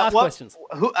 so Ask questions.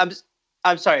 Who?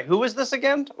 I'm sorry. Who was this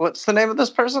again? What's the name of this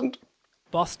person?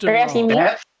 Boston Are you asking Rob.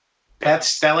 me? Beth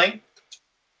Stelling?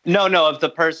 No, of the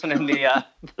person in the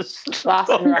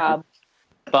Boston Rob.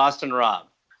 Boston Rob.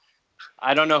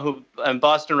 I don't know who. And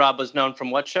Boston Rob was known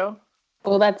from what show?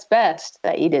 Well, that's best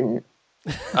that you didn't.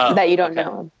 That you don't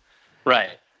know him. Right.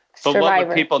 But what Survivor.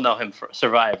 would people know him for?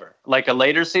 Survivor. Like a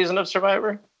later season of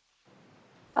Survivor?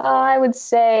 I would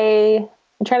say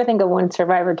I'm trying to think of when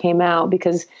Survivor came out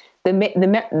because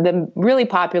the really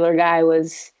popular guy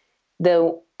was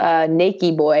the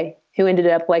Nakey boy who ended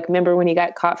up remember when he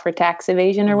got caught for tax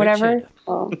evasion or whatever? Richard.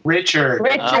 Oh. Richard.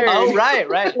 Oh,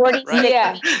 right.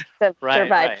 Yeah.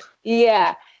 Right.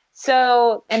 Yeah.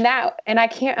 So, and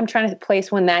I'm trying to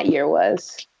place when that year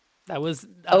was. That was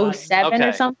 07 okay.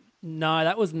 or something? No,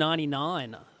 that was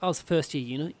 99. I was first year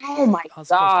uni. Oh my I was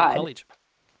first year God. college.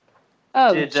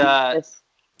 Oh, Did, Jesus.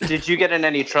 Did you get in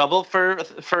any trouble for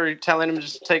telling him to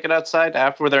just take it outside?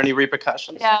 Were there any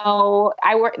repercussions? No,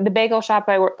 the bagel shop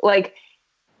I work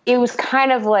it was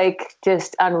kind of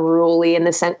just unruly in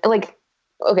the sense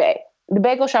okay, the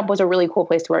bagel shop was a really cool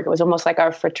place to work. It was almost like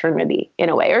our fraternity in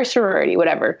a way, or sorority,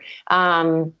 whatever.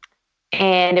 And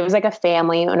it was like a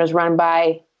family, and it was run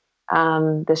by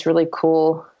this really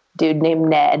cool dude named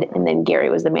Ned, and then Gary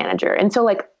was the manager. And so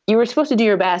you were supposed to do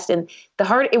your best, and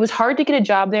it was hard to get a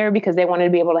job there because they wanted to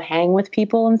be able to hang with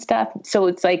people and stuff. So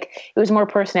it's it was more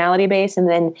personality based. And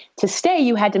then to stay,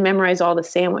 you had to memorize all the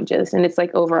sandwiches, and it's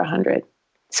over 100.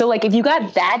 So if you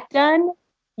got that done,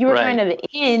 you were kind of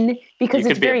in because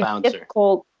it's very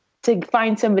difficult to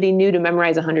find somebody new to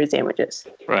memorize 100 sandwiches.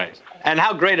 Right. And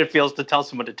how great it feels to tell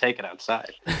someone to take it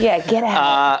outside. Yeah, get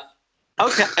out.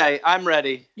 Okay, I'm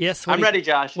ready. Yes, I'm ready,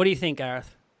 Josh. What do you think,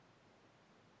 Gareth?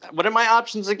 What are my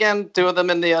options again? Do them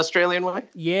in the Australian way?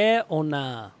 Yeah or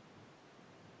nah?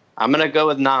 I'm going to go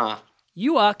with nah.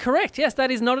 You are correct. Yes,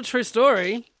 that is not a true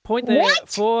story. Point there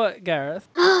for Gareth.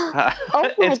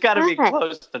 It's got to be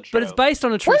close to true. But it's based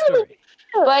on a true story.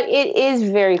 But it is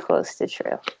very close to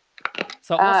true.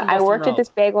 So I worked at this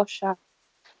bagel shop.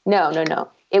 No.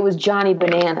 It was Johnny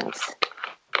Bananas.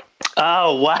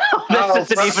 Oh, wow.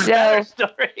 This is an even better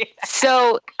story.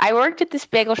 So I worked at this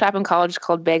bagel shop in college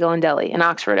called Bagel and Deli in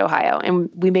Oxford, Ohio. And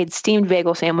we made steamed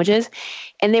bagel sandwiches.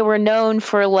 And they were known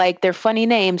for their funny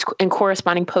names and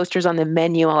corresponding posters on the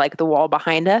menu on the wall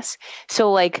behind us.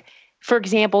 So for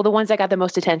example, the ones that got the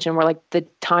most attention were the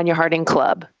Tanya Harding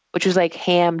Club, which was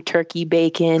ham, turkey,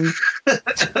 bacon,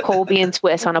 Colby and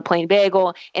Swiss on a plain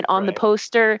bagel. And on the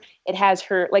poster, it has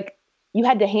her, you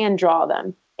had to hand draw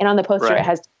them. And on the poster, it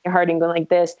has Tanya Harding going like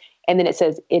this. And then it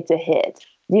says, "It's a hit."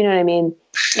 You know what I mean?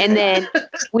 And then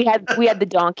we had the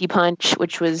donkey punch,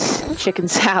 which was chicken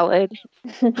salad,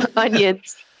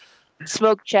 onions,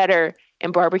 smoked cheddar,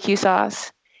 and barbecue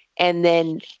sauce. And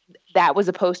then that was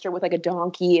a poster with a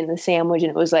donkey in the sandwich. And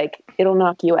it was it'll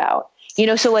knock you out.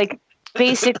 So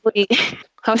basically,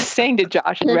 I was saying to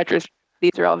Josh in retrospect,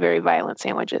 these are all very violent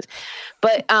sandwiches.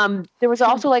 But there was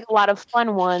also a lot of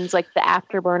fun ones. The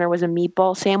Afterburner was a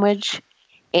meatball sandwich.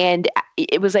 And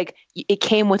it was it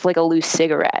came with a loose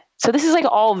cigarette. So this is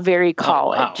all very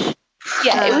college. Oh, wow.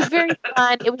 Yeah, it was very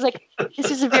fun. It was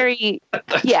this is a very,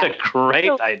 That's a great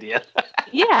idea.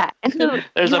 Yeah. And so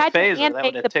there's you a had phase to where that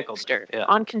would have the tickled poster me. Yeah.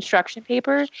 on construction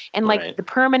paper. And the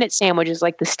permanent sandwiches,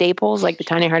 the staples, the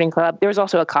Tanya Harding Club. There was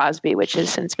also a Cosby, which has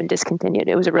since been discontinued.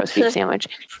 It was a roast beef sandwich.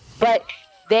 But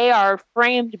they are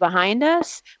framed behind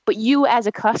us. But you as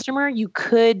a customer, you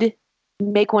could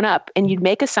make one up, and you'd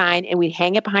make a sign, and we'd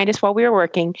hang it behind us while we were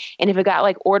working. And if it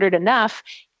got ordered enough,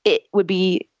 it would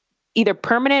be either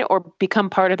permanent or become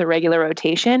part of the regular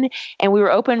rotation. And we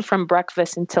were open from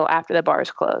breakfast until after the bars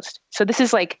closed. So this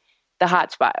is the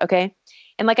hot spot. Okay.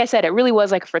 And like I said, it really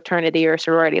was like a fraternity or a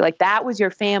sorority. Like that was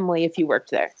your family if you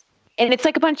worked there. And it's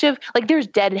like a bunch of like, there's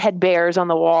deadhead bears on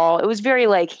the wall. It was very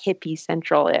like hippie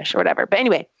central-ish or whatever. But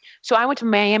anyway, so I went to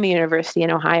Miami University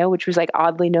in Ohio, which was like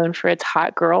oddly known for its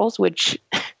hot girls, which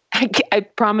I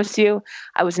promise you,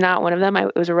 I was not one of them.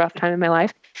 It was a rough time in my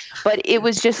life, but it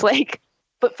was just like,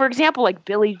 but for example, like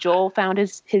Billy Joel found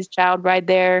his child bride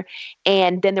there.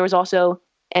 And then there was also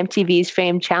MTV's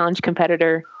famed challenge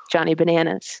competitor, Johnny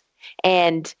Bananas.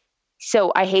 And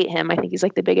so I hate him. I think he's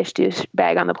like the biggest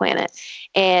douchebag on the planet.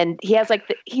 And he has like,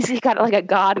 he's got like a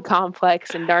God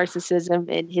complex and narcissism,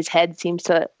 and his head seems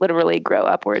to literally grow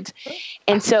upwards.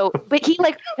 And so, but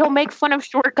he'll make fun of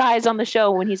short guys on the show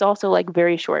when he's also like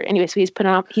very short. Anyway, so he's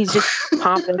just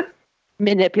pompous,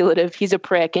 manipulative. He's a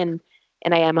prick. And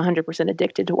I am 100%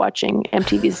 addicted to watching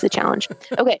MTV's The Challenge.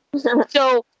 Okay.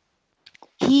 So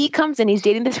he comes in, he's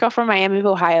dating this girl from Miami of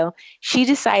Ohio. She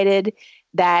decided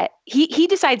that he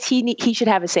decides he should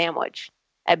have a sandwich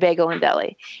at Bagel and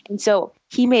Deli. And so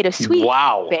he made a sweet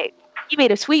bagel. He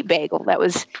made a sweet bagel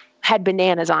that had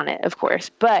bananas on it, of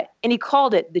course. And he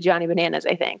called it the Johnny Bananas,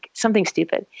 I think. Something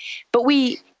stupid. But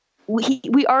we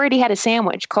already had a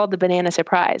sandwich called the Banana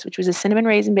Surprise, which was a cinnamon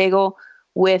raisin bagel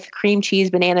with cream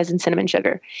cheese, bananas, and cinnamon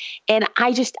sugar. And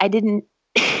I didn't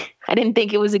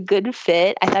think it was a good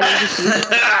fit. I thought it was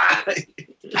just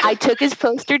I took his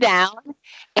poster down,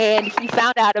 and he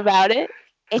found out about it,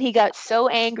 and he got so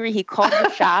angry he called the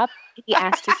shop. He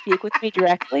asked to speak with me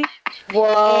directly.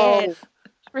 Whoa. And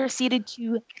proceeded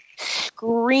to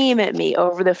scream at me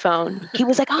over the phone. He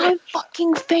was like, I'm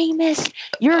fucking famous.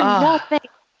 You're nothing.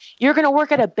 You're going to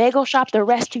work at a bagel shop the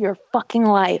rest of your fucking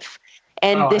life.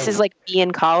 And this is like me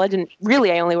in college. And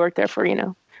really, I only worked there for,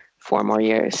 4 more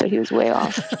years. So he was way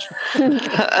off.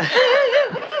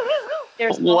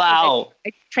 Wow.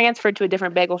 I transferred to a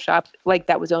different bagel shop like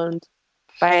that was owned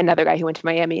by another guy who went to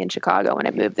Miami and Chicago when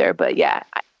I moved there. But yeah,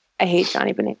 I hate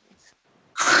Johnny Bananas.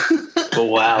 Oh,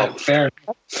 wow. Fair.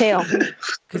 Tail.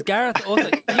 Because Gareth,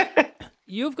 also,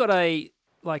 you've got a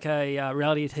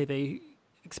reality TV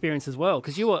experience as well.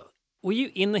 Because were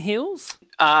you in the Hills?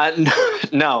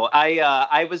 No.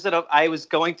 I was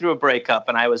going through a breakup,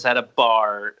 and I was at a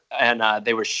bar, and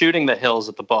they were shooting The Hills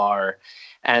at the bar.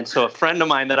 And so a friend of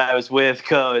mine that I was with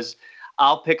goes,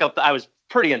 I'll pick up, I was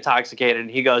pretty intoxicated, and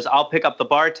he goes, I'll pick up the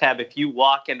bar tab if you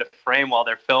walk into frame while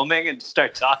they're filming and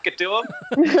start talking to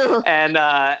them.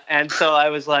 And so I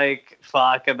was like,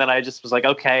 fuck. And then I just was like,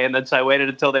 okay. And then so I waited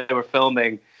until they were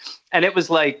filming. And it was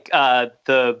like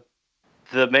the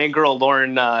main girl,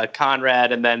 Lauren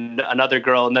Conrad, and then another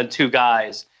girl, and then 2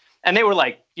 guys. And they were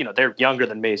like, they're younger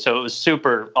than me, so it was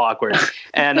super awkward.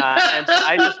 And so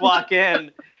I just walk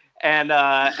in, and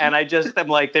I just am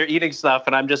like, they're eating stuff,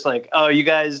 and I'm just like, oh, you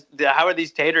guys, how are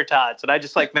these tater tots? And I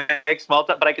just like make small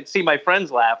talk, but I could see my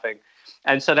friends laughing.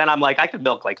 And so then I'm like, I could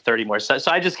milk like 30 more. So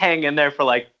I just hang in there for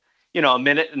like, a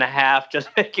minute and a half, just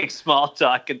making small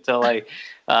talk until I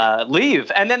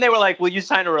leave. And then they were like, will you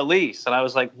sign a release? And I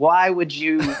was like, why would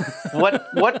you, what,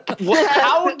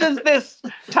 how does this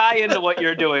tie into what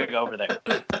you're doing over there?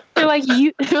 They're like,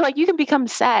 you can become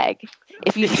SAG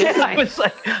if you just sign. I was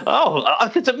like, oh,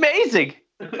 that's amazing.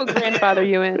 We'll grandfather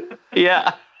you in.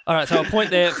 Yeah. All right, so a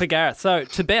point there for Gareth. So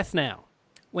to Beth now.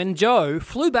 When Jo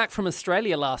flew back from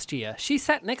Australia last year, she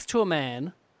sat next to a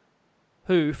man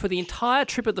who, for the entire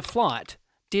trip of the flight,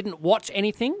 didn't watch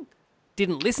anything,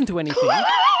 didn't listen to anything,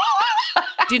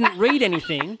 didn't read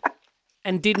anything,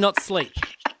 and did not sleep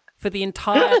for the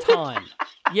entire time.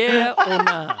 Yeah or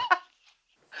nah?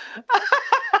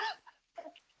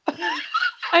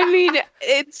 I mean,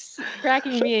 it's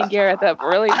cracking me and Gareth up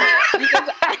really bad because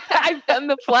I've done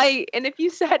the flight, and if you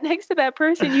sat next to that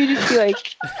person, you'd just be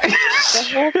like the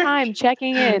whole time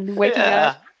checking in, waking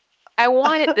up. I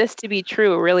wanted this to be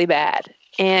true really bad,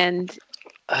 and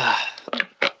I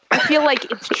feel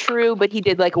like it's true, but he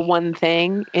did like one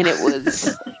thing, and it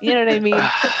was, you know what I mean?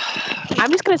 I'm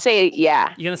just going to say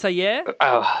yeah. You're going to say yeah?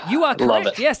 Oh, you are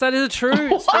correct. Yes, that is a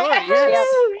true story. Yes.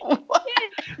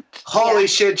 Holy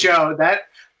shit, Joe.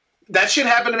 That shit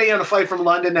happened to me on a flight from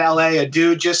London to LA. A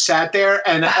dude just sat there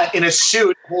and in a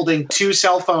suit holding 2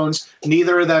 cell phones,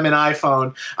 neither of them an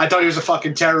iPhone. I thought he was a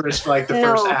fucking terrorist for like the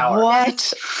first hour.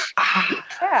 What?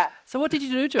 Yeah. So what did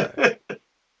you do, Joe?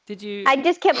 Did you? I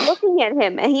just kept looking at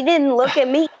him, and he didn't look at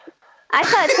me. I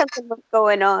thought something was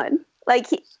going on. Like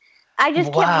I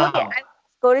just kept looking. I would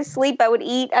go to sleep. I would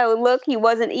eat. I would look. He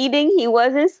wasn't eating. He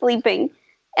wasn't sleeping.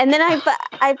 And then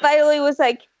I finally was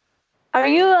like, how are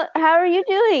you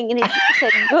doing? And he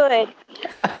said, good.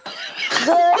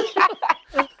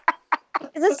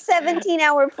 It's a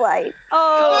 17-hour flight.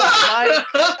 Oh my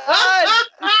God.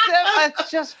 That's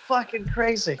just fucking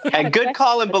crazy. And good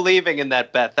call in believing in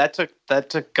that, Beth. That took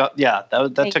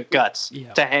guts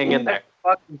to hang in there.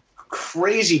 Fucking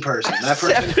crazy person. That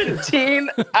person. 17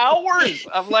 hours.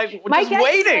 I'm like, just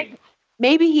waiting.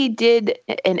 Maybe he did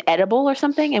an edible or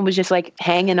something and was just like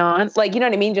hanging on. Like, you know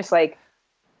what I mean? Just like.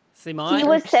 See mine? He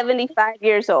was 75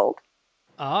 years old.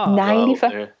 Oh.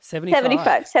 95.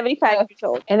 75. 75 years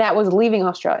old. And that was leaving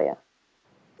Australia.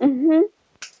 Mm-hmm.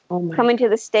 Oh my. Coming to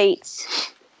the States.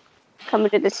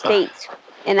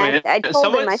 And I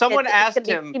told him, someone said, asked it's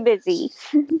him, too busy.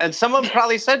 and someone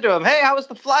probably said to him, "Hey, how was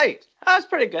the flight?" "Oh, it's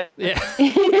pretty good." Yeah.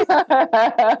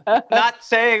 Not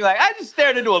saying like, "I just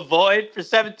stared into a void for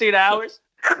 17 hours."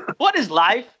 What is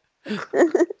life?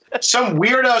 Some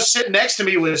weirdo sitting next to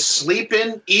me was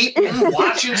sleeping, eating,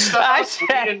 watching stuff. I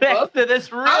sat next to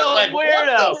this real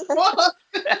weirdo. What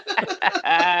the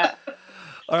fuck?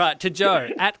 All right, to Joe.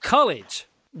 At college,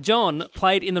 John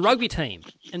played in the rugby team,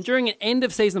 and during an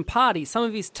end-of-season party, some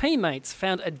of his teammates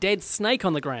found a dead snake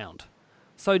on the ground.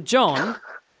 So John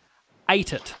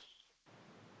ate it.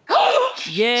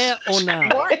 Yeah or no?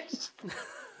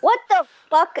 What the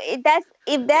fuck?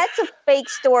 If that's a fake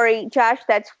story, Josh,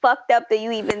 that's fucked up that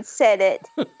you even said it.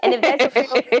 And if that's a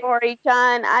real story,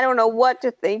 John, I don't know what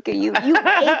to think of you. You ate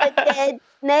a dead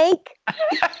snake?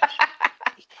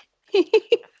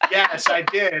 Yes, I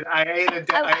did. I ate a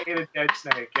dead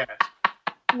snake. Yes.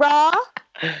 Raw?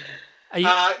 We did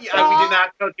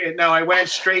not cook it. No, I went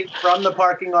straight from the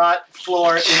parking lot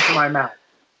floor into my mouth.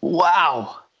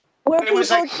 Wow. It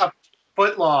was like a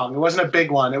foot long. It wasn't a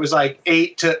big one. It was like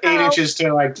 8 inches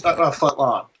to like a foot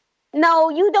long. No,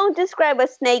 you don't describe a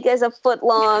snake as a foot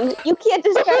long. You can't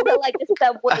describe it like a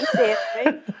Subway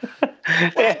sandwich.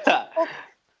 Yeah.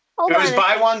 Hold It on. was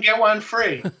buy one, get one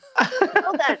free.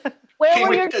 Hold on. Where Came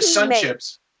were your with the sun teammates?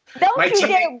 chips. Don't My you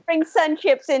dare bring sun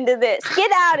chips into this.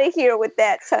 Get out of here with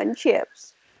that sun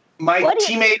chips. My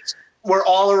teammates were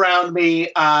all around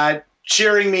me,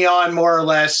 cheering me on more or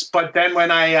less. But then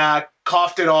when I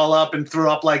coughed it all up and threw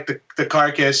up like the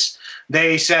carcass,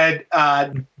 they said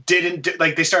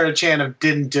they started a chant of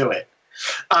 "didn't do it."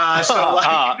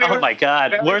 Oh my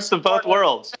God! Worst of both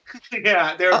worlds.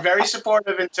 Yeah, they were very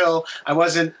supportive until I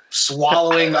wasn't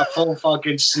swallowing a full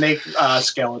fucking snake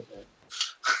skeleton.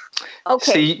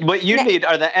 Okay. See, what you need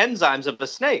are the enzymes of the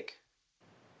snake.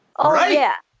 Oh, Right.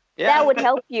 yeah. That would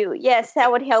help you. Yes,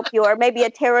 that would help you. Or maybe a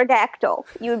pterodactyl.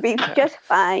 You would be just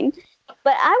fine.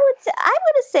 But I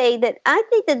would say that I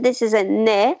think that this is a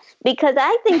nah, because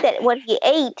I think that what he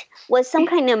ate was some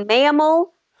kind of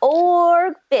mammal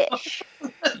or fish.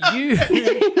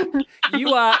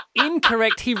 You are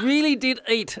incorrect. He really did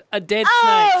eat a dead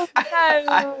Oh, snake.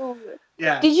 no.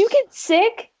 Yeah. Did you get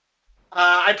sick?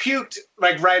 I puked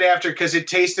like right after because it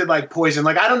tasted like poison.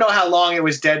 Like I don't know how long it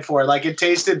was dead for. Like it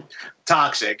tasted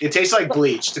toxic. It tasted like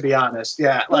bleach, to be honest.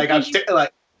 Yeah. Like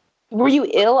Were you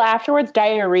ill afterwards?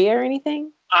 Diarrhea or anything?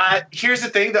 Here's the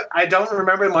thing that I don't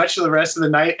remember much of the rest of the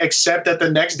night, except that the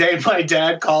next day my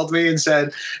dad called me and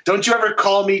said, "Don't you ever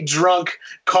call me drunk?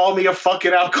 Call me a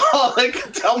fucking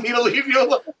alcoholic. Tell me to leave you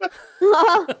alone."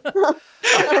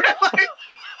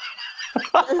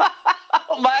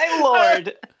 Oh, my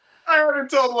Lord. I already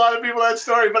told a lot of people that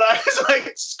story, but I was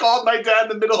like, called my dad in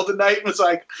the middle of the night and was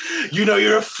like,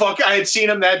 you're a fuck. I had seen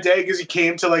him that day because he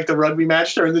came to like the rugby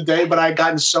match during the day, but I had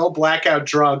gotten so blackout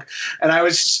drunk. And I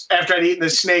was, after I'd eaten the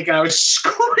snake, and I was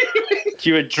screaming.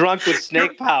 You were drunk with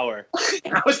snake power.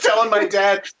 I was telling my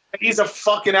dad he's a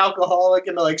fucking alcoholic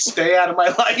and to like stay out of my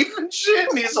life and shit.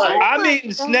 And he's like, I'm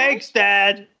eating snakes,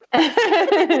 Dad.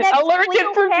 I learned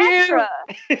it from you.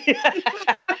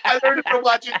 I learned it from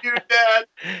watching you, Dad.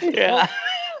 Yeah.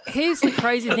 Here's the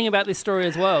crazy thing about this story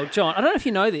as well, John. I don't know if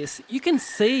you know this. You can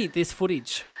see this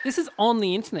footage. This is on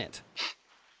the internet.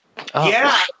 Oh.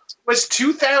 Yeah. It was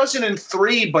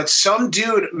 2003, but some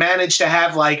dude managed to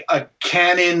have like a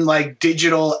Canon like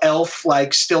digital ELPH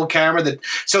like still camera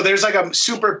so there's like a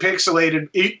super pixelated.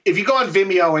 If you go on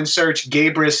Vimeo and search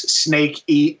Gabrus Snake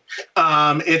Eat,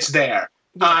 it's there.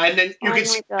 And then you can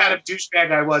see what kind of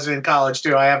douchebag I was in college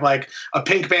too. I have like a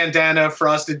pink bandana,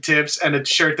 frosted tips, and a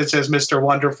shirt that says Mr.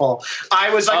 Wonderful.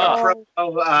 I was like a pro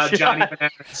Johnny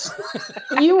Bananas.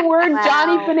 You were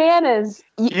Johnny Bananas.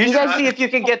 You guys see if you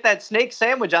can get that snake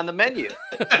sandwich on the menu.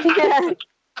 The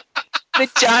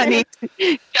Johnny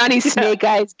Snake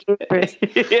Eyes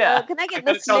Gabrus. Yeah. Can I get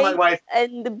the tell my snake wife.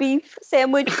 and the beef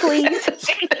sandwich, please?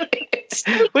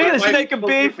 We got a snake and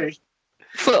beef.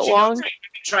 Foot long.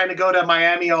 Trying to go to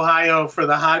Miami, Ohio for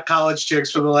the hot college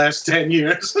chicks for the last 10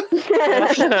 years.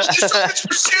 Just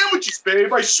for sandwiches,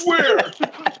 babe, I swear.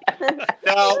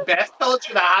 No, Beth told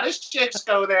you the hottest chicks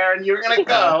go there, and you're gonna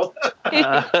go.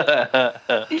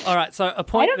 All right, so a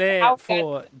point I don't know there how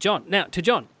for John. Now, to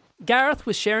John. Gareth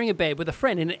was sharing a bed with a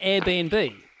friend in an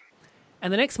Airbnb.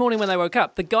 And the next morning when they woke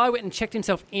up, the guy went and checked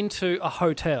himself into a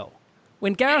hotel.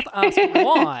 When Gareth asked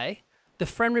why, the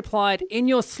friend replied, in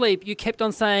your sleep, you kept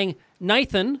on saying,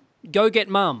 Nathan, go get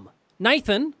mum.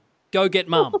 Nathan, go get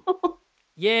mum.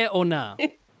 Yeah or nah?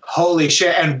 Holy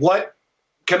shit! And what?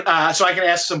 So I can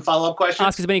ask some follow-up questions.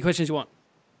 Ask as many questions as you want.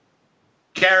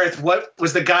 Gareth, what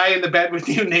was the guy in the bed with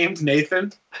you named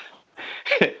Nathan?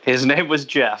 His name was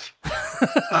Jeff.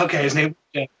 Okay, his name was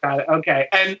Jeff. Got it. Okay.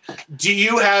 And do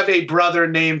you have a brother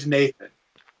named Nathan?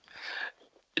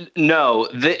 No,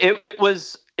 it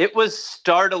was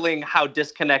startling how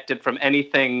disconnected from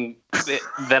anything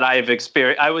that I've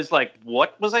experienced. I was like,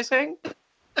 what was I saying?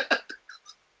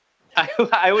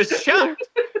 I was shocked.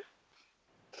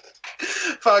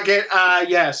 Fuck it.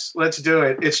 Yes, let's do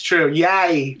it. It's true.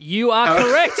 Yay. You are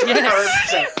correct,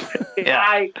 yes.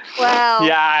 Yeah. Wow.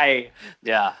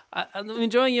 Yeah. I'm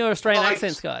enjoying your Australian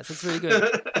accents, guys. That's really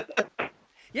good.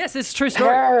 Yes, it's a true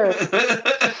story.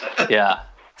 Yeah.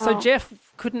 So Jeff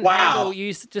couldn't handle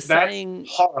you just saying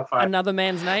horrifying. Another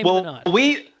man's name in the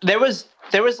night. There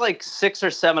was like 6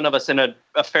 or 7 of us in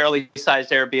a fairly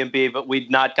sized Airbnb, but we'd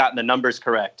not gotten the numbers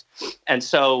correct. And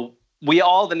so we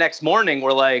all the next morning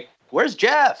were like, where's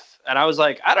Jeff? And I was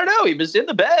like, I don't know. He was in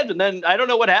the bed, and then I don't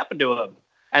know what happened to him.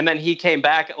 And then he came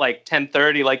back at like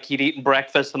 10:30, like he'd eaten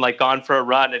breakfast and like gone for a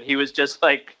run. And he was just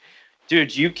like,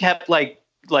 dude, you kept like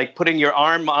putting your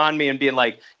arm on me and being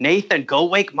like, Nathan, go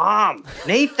wake mom.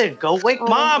 Nathan, go wake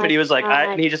mom. And he was like,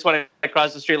 and he just went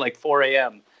across the street like 4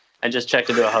 a.m. and just checked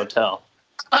into a hotel.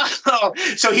 Oh,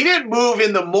 so he didn't move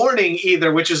in the morning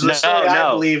either, which is the story I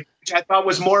believe, which I thought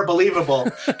was more believable.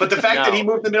 But the fact that he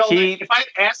moved in the middle of the night, if I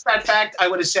had asked that fact, I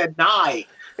would have said nigh.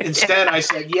 Instead, I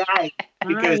said yay,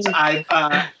 because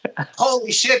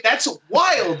holy shit, that's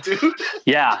wild, dude.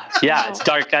 Yeah, it's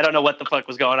dark. I don't know what the fuck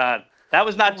was going on. That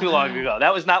was not too long ago.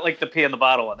 That was not like the pee in the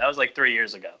bottle one. That was like 3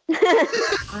 years ago.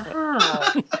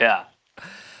 Wow. Yeah.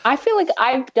 I feel like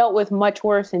I've dealt with much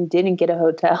worse and didn't get a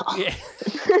hotel. Yeah.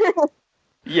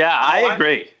 Yeah, I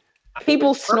agree.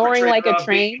 People snoring like a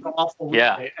train.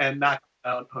 Yeah, and not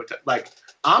hotel. Like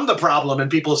I'm the problem,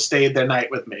 and people stayed the night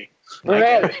with me.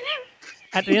 Right.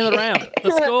 At the end of the round,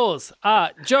 the scores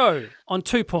are Joe on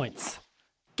 2 points,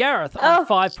 Gareth on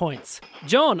 5 points,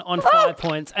 John on 5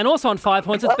 points, and also on 5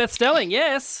 points is Beth Stelling.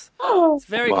 Yes, it's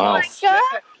very close.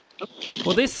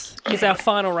 Well, this is our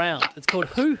final round. It's called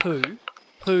Who.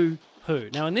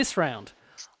 Now, in this round,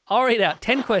 I'll read out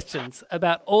 10 questions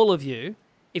about all of you.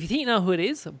 If you think you know who it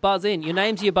is, buzz in. Your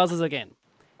names are your buzzers again.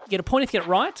 You get a point if you get it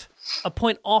right, a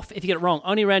point off if you get it wrong.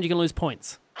 Only round you can lose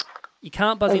points. You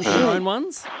can't buzz into your own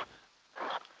ones.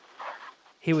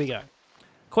 Here we go.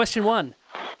 Question 1.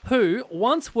 Who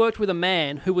once worked with a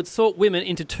man who would sort women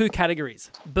into 2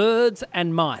 categories, birds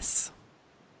and mice?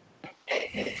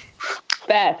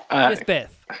 Beth. Yes,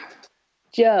 Beth.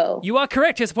 Joe. You are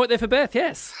correct. Here's a point there for Beth,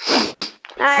 yes.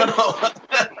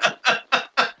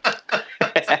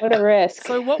 What a risk.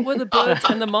 So what were the birds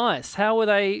and the mice? How were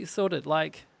they sorted?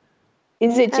 Like,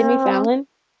 is it Jimmy Fallon?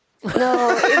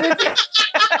 No.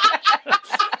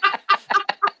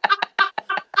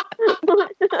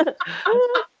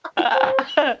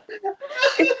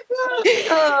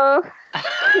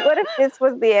 What if this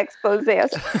was the expose? He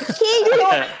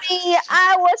told me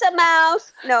I was a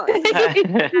mouse. No.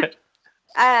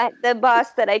 The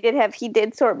boss that I did have, he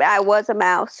did sort me. I was a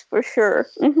mouse for sure.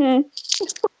 Mm-hmm.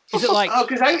 Is it like? Oh,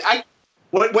 because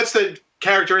what's the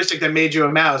characteristic that made you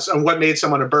a mouse, and what made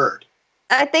someone a bird?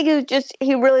 I think it was just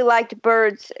he really liked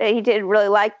birds. He didn't really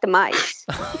like the mice.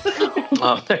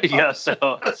 Oh, there you go. So.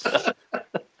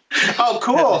 Oh,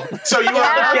 cool. So you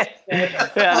are.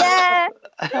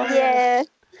 Yeah.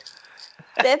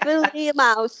 Definitely a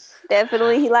mouse.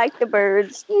 Definitely, he liked the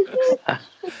birds.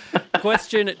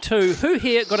 Question 2. Who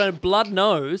here got a blood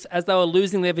nose as they were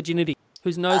losing their virginity?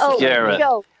 Whose nose was Gareth.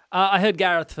 I heard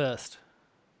Gareth first.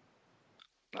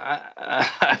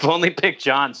 I've only picked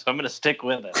John, so I'm going to stick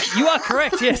with it. You are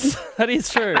correct, yes. That is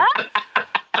true.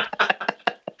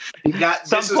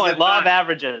 Some point, law of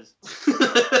averages.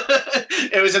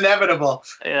 It was inevitable.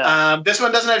 Yeah. This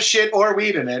one doesn't have shit or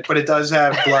weed in it, but it does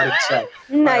have blood and sex.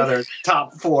 Nice. My other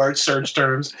top 4 search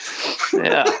terms.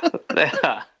 Yeah.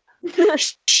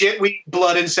 Shit, weed,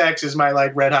 blood, and sex is my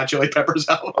Red Hot Chili Peppers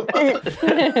album.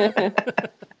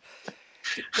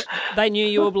 They knew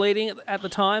you were bleeding at the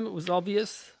time. It was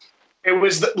obvious. It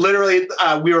was literally,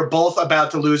 we were both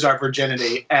about to lose our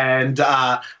virginity, and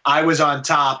I was on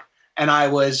top, and I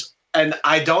was and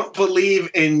I don't believe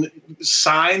in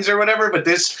signs or whatever, but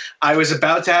I was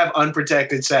about to have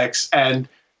unprotected sex, and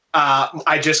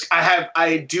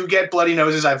I do get bloody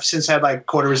noses. I've since had like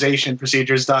cauterization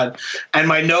procedures done, and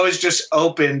my nose just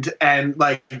opened and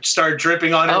like started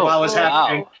dripping on her while it was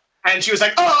happening. And she was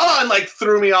like, oh, and like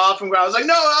threw me off. And I was like,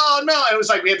 no, oh, no. And it was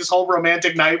like we had this whole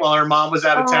romantic night while her mom was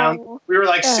out of town. We were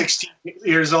like 16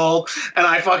 years old. And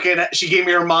she gave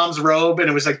me her mom's robe and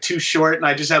it was like too short. And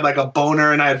I just had like a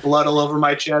boner and I had blood all over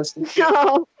my chest.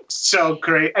 So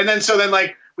great. And then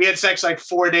like we had sex like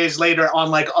 4 days later on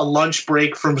like a lunch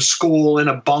break from school in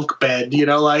a bunk bed,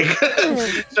 like,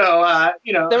 so,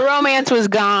 The romance was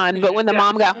gone, but when the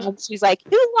mom got home, she's like,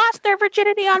 you lost their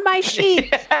virginity on my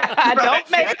sheet.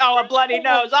 Don't make a bloody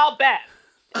nose, I'll bet.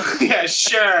 Yeah,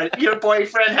 sure. Your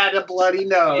boyfriend had a bloody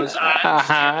nose.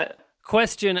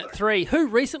 Question 3. Who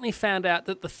recently found out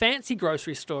that the fancy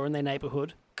grocery store in their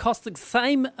neighbourhood cost the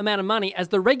same amount of money as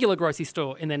the regular grocery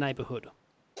store in their neighbourhood?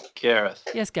 Gareth.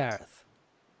 Yes, Gareth.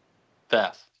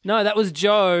 Beth. No, that was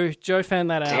Joe. Joe found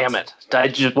that out. Damn it.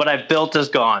 What I've built is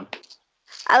gone.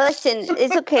 Listen,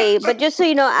 it's okay, but just so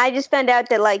you know, I just found out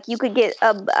that like you could get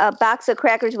a box of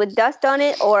crackers with dust on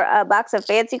it or a box of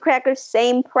fancy crackers,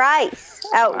 same price.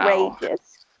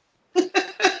 Outrageous.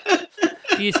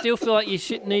 Do you still feel like you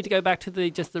should need to go back to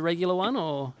just the regular one,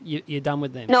 or you're done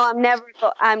with them? No,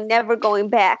 I'm never going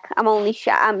back.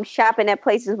 I'm shopping at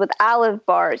places with olive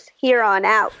bars here on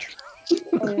out.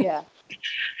 Yeah.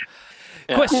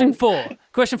 Question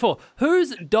 4.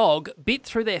 Whose dog bit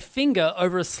through their finger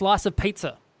over a slice of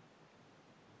pizza?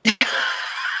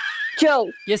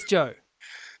 Joe. Yes, Joe.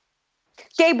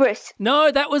 Gabrus.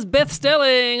 No, that was Beth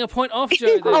Stelling. A point off Joe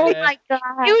there. Oh my God.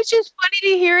 It was just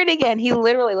funny to hear it again. He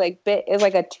literally like bit it was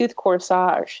like a tooth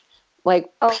corsage. Like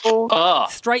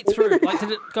straight through. Like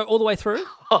did it go all the way through?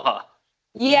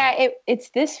 Yeah, it's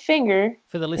this finger.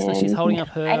 For the listener, she's holding up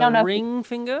her ring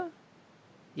finger.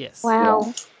 Yes. Wow.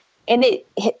 Yeah. And it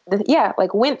hit,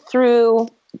 like went through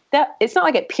that. It's not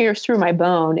like it pierced through my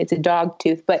bone. It's a dog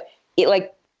tooth, but it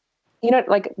like,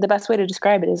 like the best way to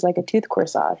describe it is like a tooth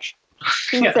corsage.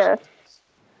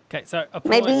 Okay, so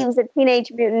maybe he was a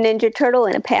Teenage Mutant Ninja Turtle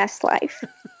in a past life.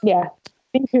 Yeah.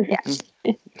 Yeah,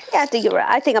 I think you're right.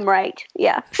 I think I'm right.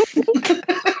 Yeah.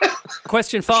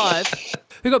 Question 5.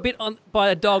 Who got bit by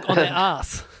a dog on their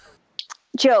ass?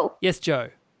 Joe. Yes, Joe.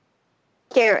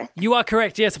 Gareth. You are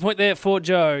correct. Yes, a point there for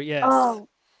Joe. Yes. Oh,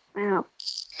 wow.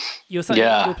 You were saying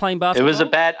you were playing basketball? It was a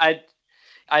bad...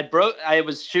 I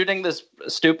was shooting this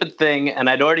stupid thing and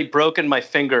I'd already broken my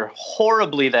finger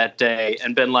horribly that day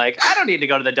and been like, I don't need to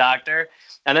go to the doctor.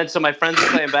 And then so my friends were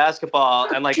playing basketball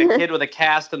and like a kid with a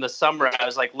cast in the summer, I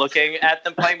was like looking at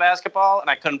them playing basketball and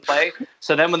I couldn't play.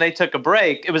 So then when they took a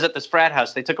break, it was at this frat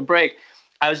house, they took a break.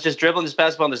 I was just dribbling this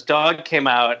basketball and this dog came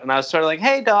out and I was sort of like,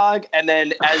 hey dog. And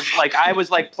then as like, I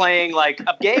was like playing like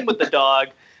a game with the dog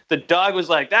was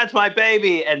like, that's my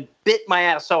baby, and bit my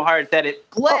ass so hard that it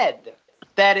bled.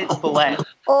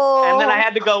 Oh. And then I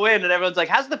had to go in and everyone's like,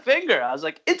 how's the finger? I was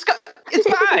like, it's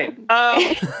fine.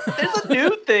 There's a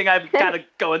new thing I'm kind of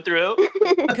going through.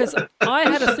 Because I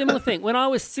had a similar thing. When I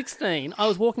was 16, I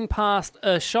was walking past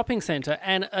a shopping centre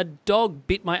and a dog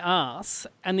bit my ass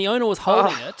and the owner was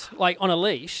holding it like on a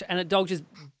leash and a dog just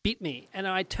bit me. And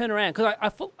I turned around because I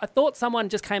thought someone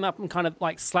just came up and kind of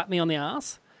like slapped me on the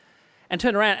ass. And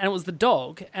turned around, and it was the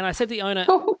dog. And I said to the owner,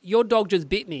 your dog just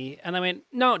bit me. And they went,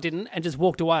 no, it didn't, and just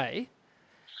walked away.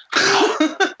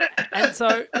 And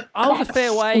so I was a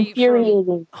fair way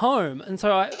from home. And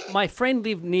so my friend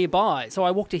lived nearby. So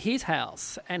I walked to his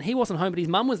house, and he wasn't home, but his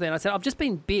mum was there. And I said, I've just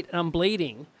been bit, and I'm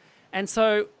bleeding. And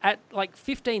so at like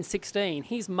 15, 16,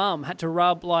 his mum had to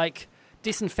rub like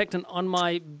disinfectant on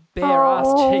my bare ass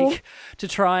cheek to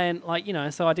try and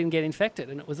so I didn't get infected.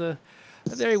 And it was a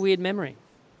very weird memory.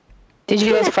 Did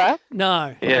you guys fuck?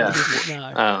 No. Yeah.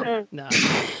 No.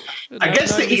 I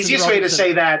guess the easiest way to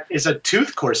say that is a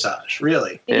tooth corsage,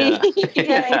 really. Yeah.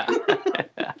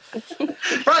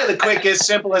 Probably the quickest,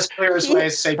 simplest, clearest way to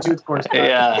say tooth corsage.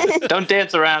 Yeah. Don't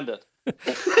dance around it.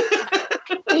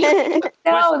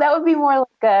 No, that would be more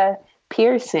like a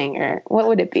piercing, or what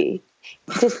would it be?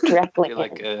 Just directly.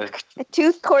 Like a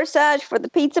tooth corsage for the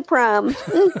pizza prom.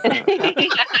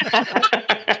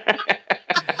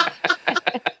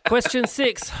 Question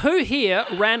 6. Who here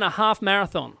ran a half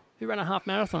marathon? Who ran a half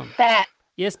marathon? Beth.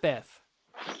 Yes, Beth.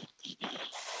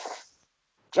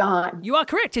 John. You are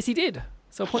correct. Yes, he did.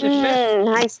 So a point there for Beth.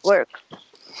 Nice work.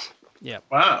 Yeah.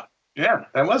 Wow. Yeah,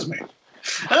 that was me.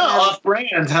 Oh,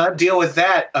 off-brand, huh? Deal with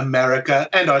that, America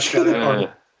and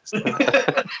Australia.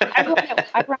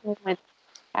 I ran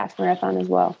half marathon as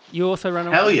well. You also ran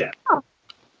a Hell yeah. Oh.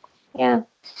 Yeah.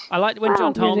 I liked when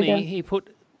John told years me ago. he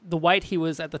put the weight he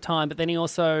was at the time, but then he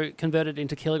also converted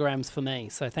into kilograms for me.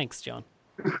 So thanks, John.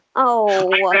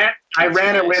 Oh, I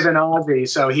ran it with an Aussie,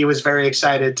 so he was very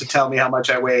excited to tell me how much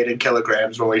I weighed in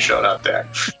kilograms when we showed up there.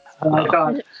 I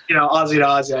thought, Aussie to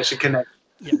Aussie, I should connect.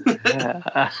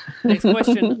 Next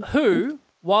question. Who,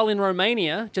 while in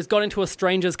Romania, just got into a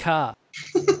stranger's car?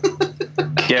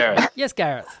 Gareth. Yes,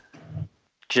 Gareth.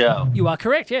 Joe. You are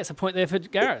correct. Yes, a point there for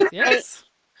Gareth. Yes.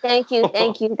 thank you.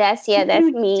 That's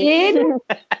me.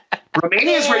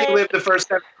 Romania is where you lived the first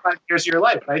 75 years of your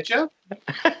life, right, Joe?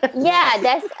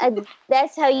 Yeah,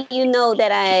 that's how you know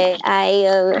that I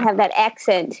have that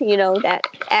accent. That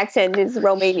accent is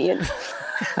Romanian.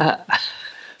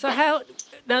 So how?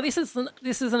 Now this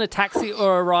isn't a taxi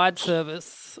or a ride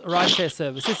service, a rideshare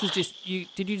service. This is just you.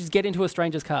 Did you just get into a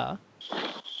stranger's car?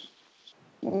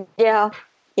 Yeah.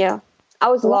 I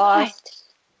was lost.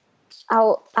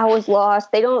 I was lost.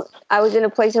 I was in a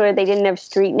place where they didn't have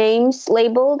street names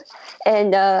labeled,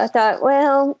 and I thought,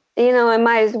 well, I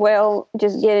might as well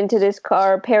just get into this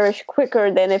car, perish quicker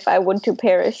than if I would to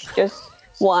perish just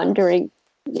wandering.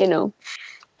 And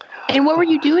what were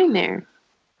you doing there?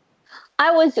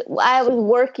 I was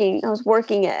working. I was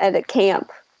working at a camp.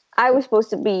 I was supposed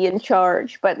to be in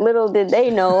charge, but little did they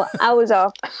know I was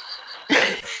off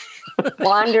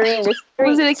wandering the streets.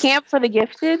 Was it a camp for the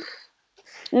gifted?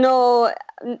 No,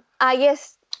 I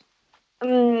guess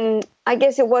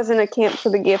it wasn't a camp for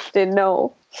the gifted.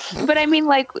 No, but I mean,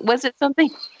 was it something?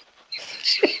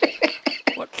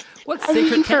 What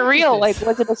secret for real?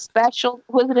 Was it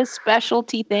a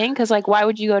specialty thing? Because why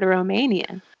would you go to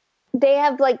Romania? They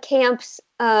have camps.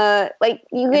 You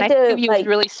get to. You was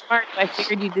really smart. So I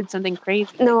figured you did something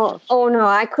crazy. No, no,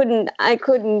 I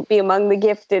couldn't be among the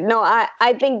gifted. No,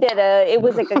 I think that it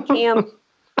was like a camp.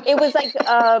 It was like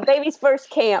baby's first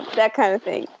camp, that kind of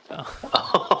thing.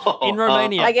 In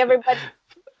Romania. Like everybody,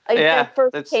 their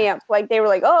first camp. They were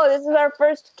like, oh, this is our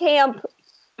first camp.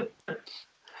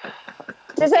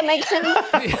 Does that make sense?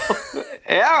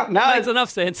 Yeah, no. Makes enough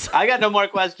sense. I got no more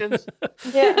questions.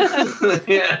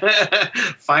 Yeah.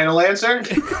 Final answer?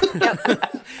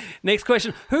 Yep. Next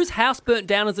question. Whose house burnt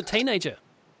down as a teenager?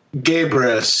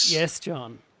 Gabrus. Yes,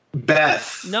 John.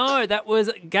 Beth. No, that was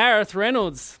Gareth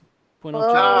Reynolds. Point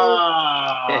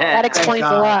off that explains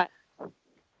a lot.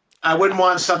 I wouldn't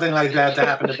want something like that to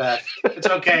happen to Beth. It's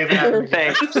okay if it happens.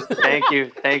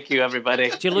 Thank you, everybody.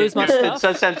 Did you lose much stuff? It's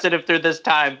so sensitive through this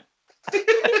time.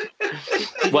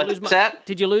 What's that?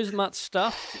 Did you lose much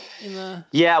stuff in the?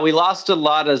 Yeah, we lost a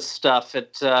lot of stuff.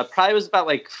 It probably was about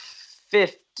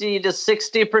 50 to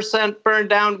 60% burned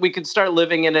down. We could start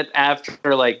living in it after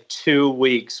 2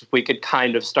 weeks. We could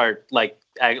kind of start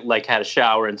had a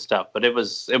shower and stuff, but it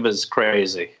was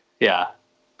crazy. Yeah,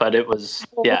 but it was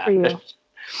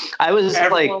I was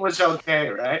everyone was okay,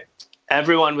 right?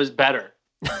 Everyone was better.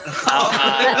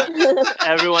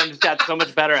 Everyone got so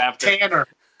much better after. Tanner.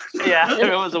 Yeah,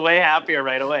 everyone was way happier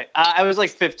right away. I was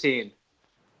 15.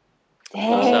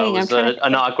 Dang, so it was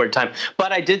an awkward time.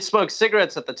 But I did smoke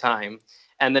cigarettes at the time,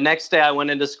 and the next day I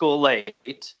went into school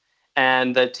late,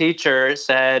 and the teacher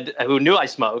who knew I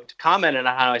smoked, commented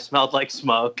on how I smelled like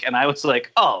smoke, and I was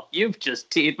like, oh, you've just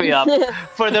teed me up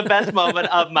for the best moment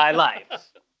of my life.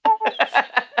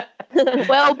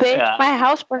 Well, babe, my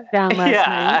house burned down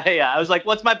last night. Yeah. I was like,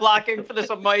 what's my blocking for this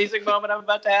amazing moment I'm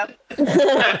about to have?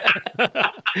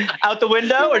 Out the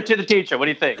window or to the teacher? What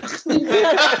do you think?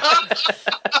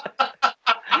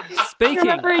 Speaking. I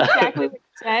remember exactly what you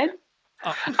said.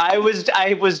 Oh. I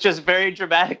was just very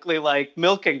dramatically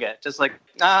milking it. Just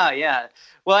yeah.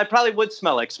 Well, I probably would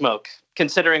smell like smoke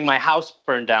considering my house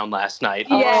burned down last night.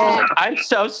 Yeah. I'm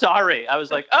so sorry. I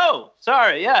was like, oh,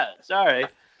 sorry. Yeah, sorry.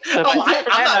 So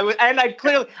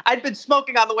I'd been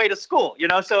smoking on the way to school,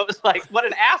 so it was what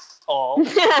an asshole.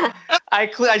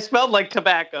 I smelled like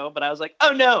tobacco, but I was like,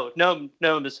 oh, no,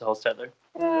 Miss Holstetter.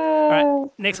 All right,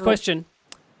 next question.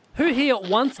 Who here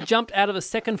once jumped out of a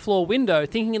second floor window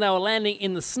thinking they were landing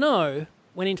in the snow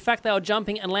when in fact they were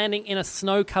jumping and landing in a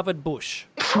snow-covered bush?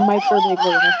 My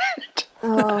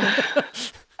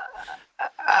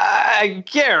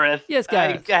Gareth. Yes,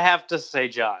 Gareth. I have to say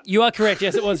John. You are correct.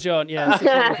 Yes, it was John. Yes.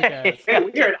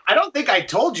 Weird. I don't think I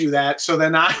told you that. So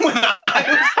then I was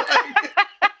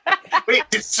wait,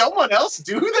 did someone else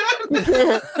do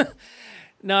that?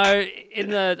 No,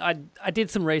 I did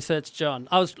some research, John.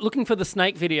 I was looking for the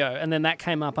snake video, and then that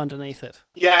came up underneath it.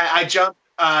 Yeah, I jumped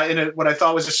in what I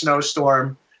thought was a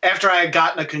snowstorm. After I had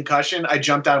gotten a concussion, I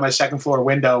jumped out of my second floor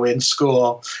window in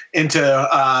school into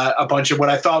a bunch of what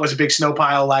I thought was a big snow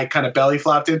pile, kind of belly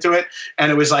flopped into it.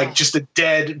 And it was just a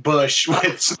dead bush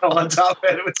with snow on top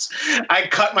of it. I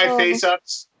cut my face up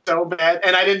so bad,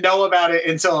 and I didn't know about it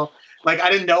until I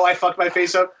didn't know I fucked my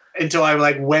face up until I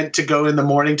went to go in the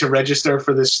morning to register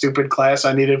for this stupid class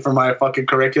I needed for my fucking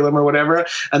curriculum or whatever.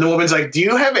 And the woman's like, "Do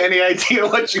you have any idea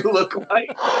what you look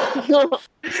like?" I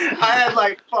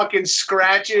had fucking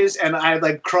scratches and I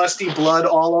had crusty blood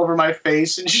all over my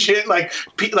face and shit,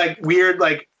 weird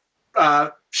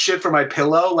shit for my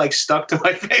pillow stuck to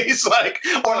my face, or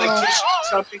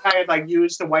something I had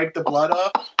used to wipe the blood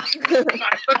off.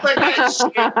 I looked like I had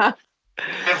shit.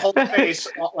 My whole face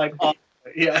all.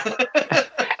 Yeah.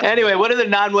 Anyway, what are the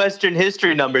non-Western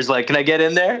history numbers like? Can I get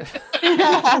in there?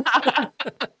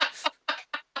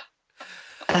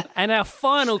 And our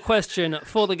final question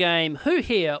for the game: who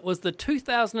here was the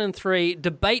 2003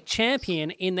 debate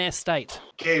champion in their state?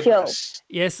 Joe.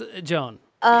 Yes, John.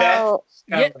 Oh.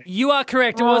 Yeah, you are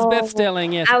correct. It was Beth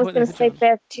Stelling. Yes, I was going to say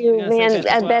Beth too, man.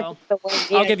 Beth well. The one.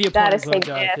 Yeah, I'll give you a point as well,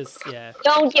 Joe. Yeah.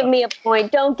 Don't give me a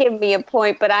point. Don't give me a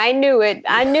point. But I knew it.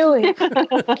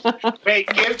 Wait,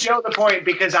 give Joe the point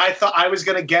because I thought I was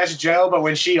going to guess Joe, but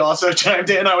when she also chimed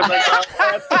in, I was like,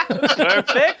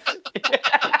 perfect.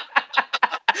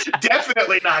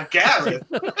 Definitely not Gareth.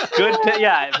 Good.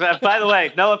 Yeah. By the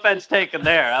way, no offense taken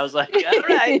there. I was like, all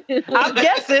right, I'm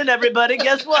guessing, everybody.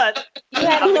 Guess what?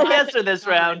 I'm the guesser this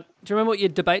round. Do you remember what your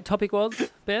debate topic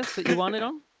was, Beth, that you won it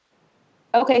on?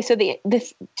 Okay, so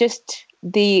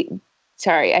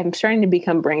sorry, I'm starting to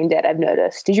become brain dead, I've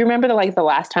noticed. Did you remember the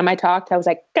last time I talked, I was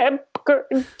like, I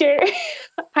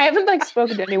haven't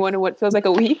spoken to anyone in what feels like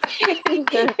a week. And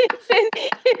then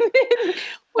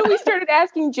when we started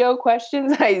asking Joe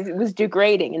questions, it was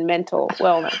degrading in mental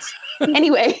wellness.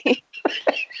 Anyway,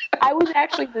 I was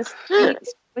actually this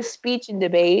speech and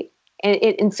debate.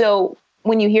 And so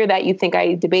when you hear that, you think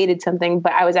I debated something,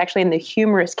 but I was actually in the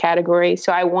humorous category.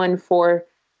 So I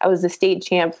was the state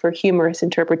champ for humorous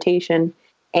interpretation.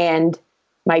 And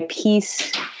my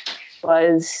piece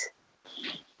was,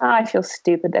 I feel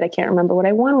stupid that I can't remember what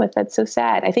I won with. That's so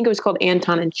sad. I think it was called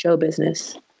Anton and Show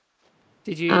Business.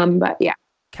 Did you? But yeah.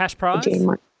 Cash prize?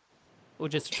 Or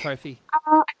just a trophy?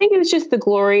 I think it was just the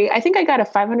glory. I think I got a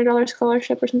 $500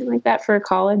 scholarship or something like that for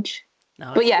college.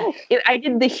 No, but yeah, I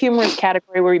did the humorous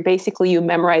category where basically you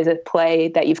memorize a play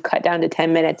that you've cut down to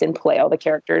 10 minutes and play all the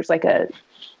characters like a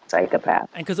psychopath.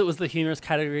 And because it was the humorous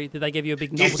category, did they give you a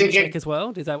big novelty check as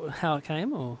well? Is that how it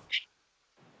came? Or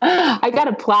I got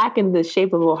a plaque in the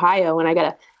shape of Ohio, and I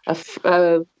got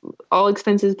a all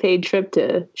expenses paid trip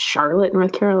to Charlotte,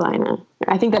 North Carolina.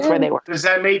 I think that's where they were. Does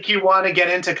that make you want to get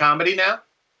into comedy now?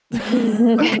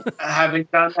 Having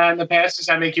done that in the past, does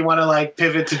that make you want to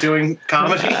pivot to doing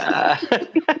comedy?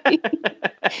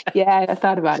 Yeah, I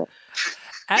thought about it.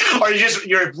 Or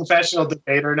you're a professional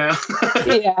debater now?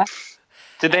 Yeah.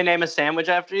 Did they name a sandwich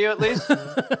after you at least?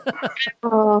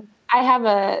 I have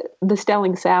the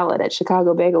Stelling salad at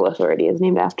Chicago Bagel Authority is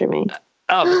named after me.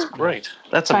 Oh, that's great.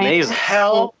 That's amazing.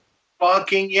 Hell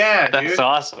fucking yeah, dude. That's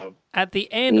awesome. At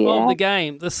the end of the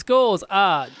game, the scores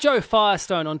are Joe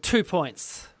Firestone on 2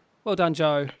 points. Well done,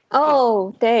 Joe.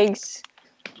 Oh, thanks.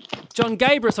 John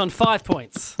Gabris on 5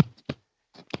 points.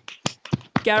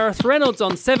 Gareth Reynolds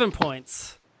on 7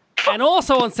 points. And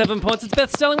also on 7 points, it's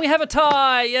Beth Stelling. We have a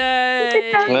tie.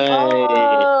 Yay!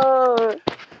 Oh.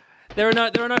 There are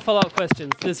no follow-up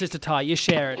questions. There's just a tie. You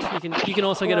share it. You can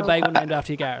also get a bagel named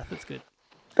after you, Gareth. That's good.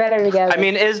 Better together. I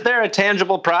mean, is there a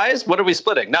tangible prize? What are we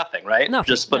splitting? Nothing, right? Nothing.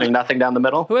 Just splitting nothing down the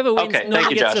middle? Whoever wins okay,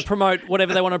 normally gets Josh. to promote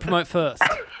whatever they want to promote first.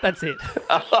 That's it.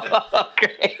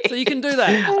 Okay. So you can do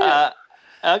that.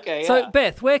 Okay. So,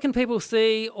 Beth, where can people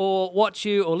see or watch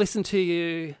you or listen to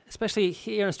you, especially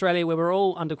here in Australia where we're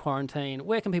all under quarantine?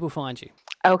 Where can people find you?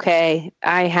 Okay,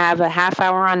 I have a half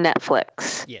hour on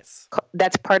Netflix. Yes.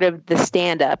 That's part of the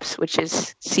stand-ups, which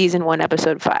is season 1,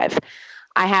 episode 5.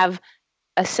 I have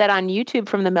a set on YouTube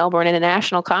from the Melbourne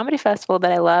International Comedy Festival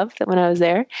that I loved when I was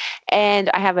there. And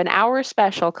I have an hour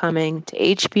special coming to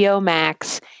HBO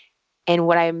Max and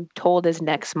what I'm told is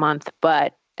next month.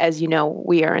 But as you know,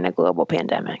 we are in a global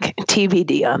pandemic.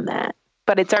 TBD on that.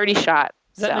 But it's already shot.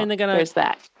 Does that mean they're going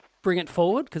to bring it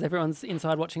forward because everyone's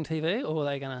inside watching TV, or are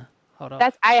they going to hold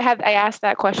off? I asked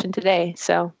that question today,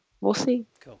 so we'll see.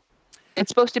 Cool. It's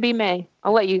supposed to be May.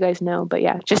 I'll let you guys know. But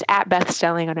yeah, just at Beth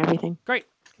Stelling on everything. Great.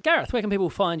 Gareth, where can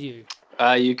people find you?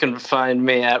 You can find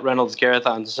me at Reynolds Gareth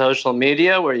on social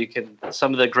media, where you can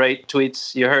some of the great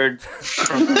tweets you heard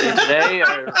from me today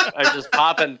are just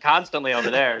popping constantly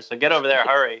over there. So get over there,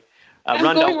 hurry. I'm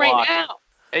run, going don't right walk. now.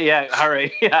 Yeah,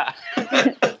 hurry. Yeah.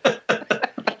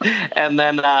 And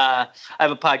then I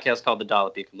have a podcast called The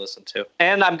Dollop you can listen to,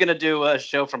 and I'm gonna do a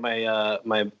show from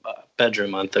my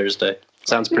bedroom on Thursday.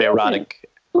 Sounds pretty erotic.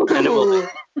 And it will.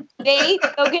 Nate,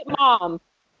 go get Mom.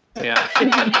 Yeah.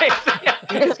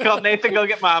 It's called Nathan Go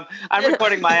Get Mom. I'm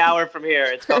recording my hour from here.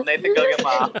 It's called Nathan Go Get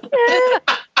Mom.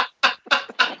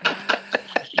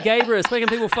 Gabrus, where can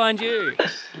people find you?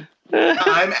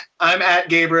 I'm at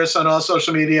Gabrus on all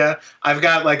social media. I've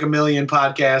got like 1 million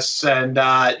podcasts, and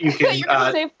you can. You're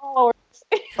gonna say followers.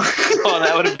 Oh,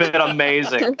 that would have been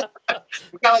amazing.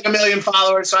 We've got like 1 million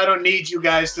followers, so I don't need you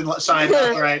guys to sign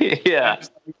up, right? Yeah.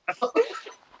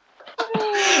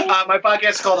 My podcast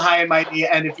is called High and Mighty,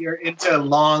 and if you're into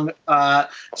long,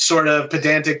 sort of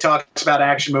pedantic talks about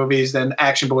action movies, then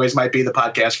Action Boys might be the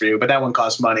podcast for you. But that one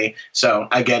costs money, so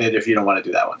I get it if you don't want to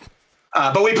do that one.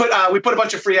 But we put a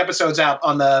bunch of free episodes out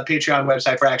on the Patreon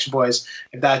website for Action Boys.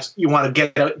 If that's you want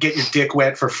to get your dick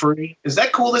wet for free, is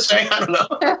that cool to say? I don't know.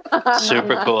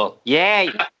 Super cool.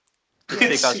 Yay!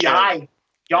 Yay!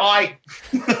 All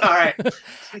right.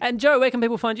 And Joe, where can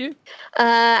people find you?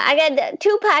 I got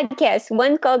 2 podcasts.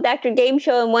 One's called Dr. Game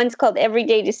Show and one's called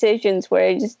Everyday Decisions, where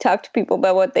I just talk to people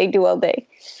about what they do all day.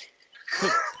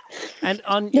 And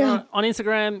on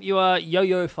Instagram, you are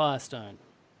Yo-Yo Firestone.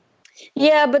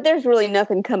 Yeah, but there's really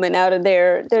nothing coming out of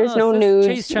there. There's no news.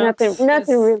 Cheese chunks.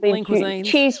 Nothing really.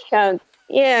 Cheese chunks.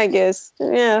 Yeah, I guess.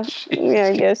 Yeah,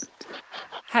 I guess.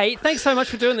 Hey, thanks so much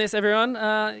for doing this, everyone.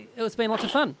 It's been lots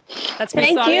of fun. That's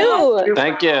been Thank you.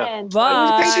 Thank you.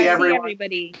 Bye. Good to see everyone.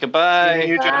 everybody. Goodbye.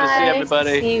 Good to see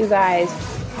everybody. See you guys.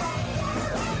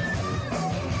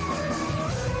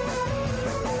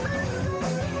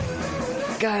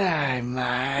 G'day,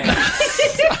 mate.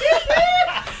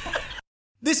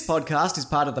 This podcast is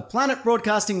part of the Planet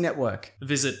Broadcasting Network.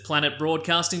 Visit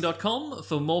planetbroadcasting.com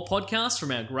for more podcasts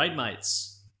from our great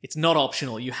mates. It's not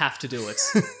optional, you have to do it.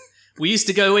 We used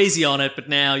to go easy on it, but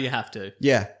now you have to.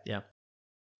 Yeah.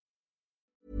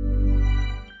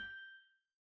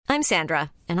 I'm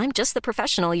Sandra, and I'm just the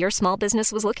professional your small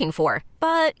business was looking for.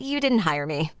 But you didn't hire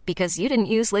me because you didn't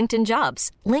use LinkedIn Jobs.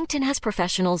 LinkedIn has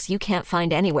professionals you can't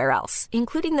find anywhere else,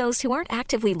 including those who aren't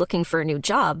actively looking for a new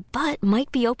job, but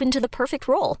might be open to the perfect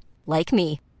role, like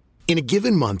me. In a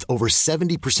given month, over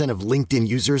 70% of LinkedIn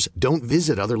users don't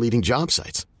visit other leading job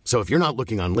sites. So if you're not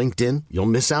looking on LinkedIn, you'll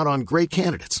miss out on great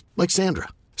candidates like Sandra.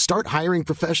 Start hiring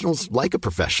professionals like a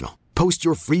professional. Post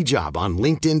your free job on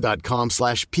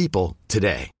linkedin.com/people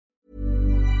today.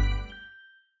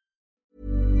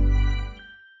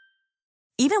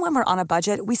 Even when we're on a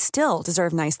budget, we still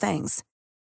deserve nice things.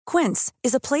 Quince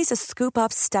is a place to scoop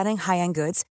up stunning high-end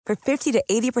goods for 50 to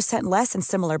 80% less than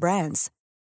similar brands.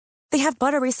 They have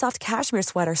buttery soft cashmere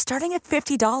sweaters starting at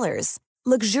 $50,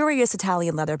 luxurious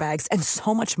Italian leather bags, and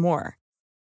so much more.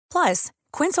 Plus,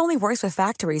 Quince only works with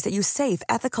factories that use safe,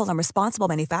 ethical, and responsible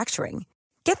manufacturing.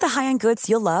 Get the high-end goods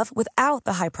you'll love without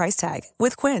the high price tag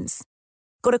with Quince.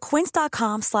 Go to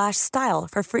quince.com/style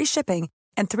for free shipping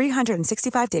and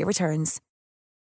 365-day returns.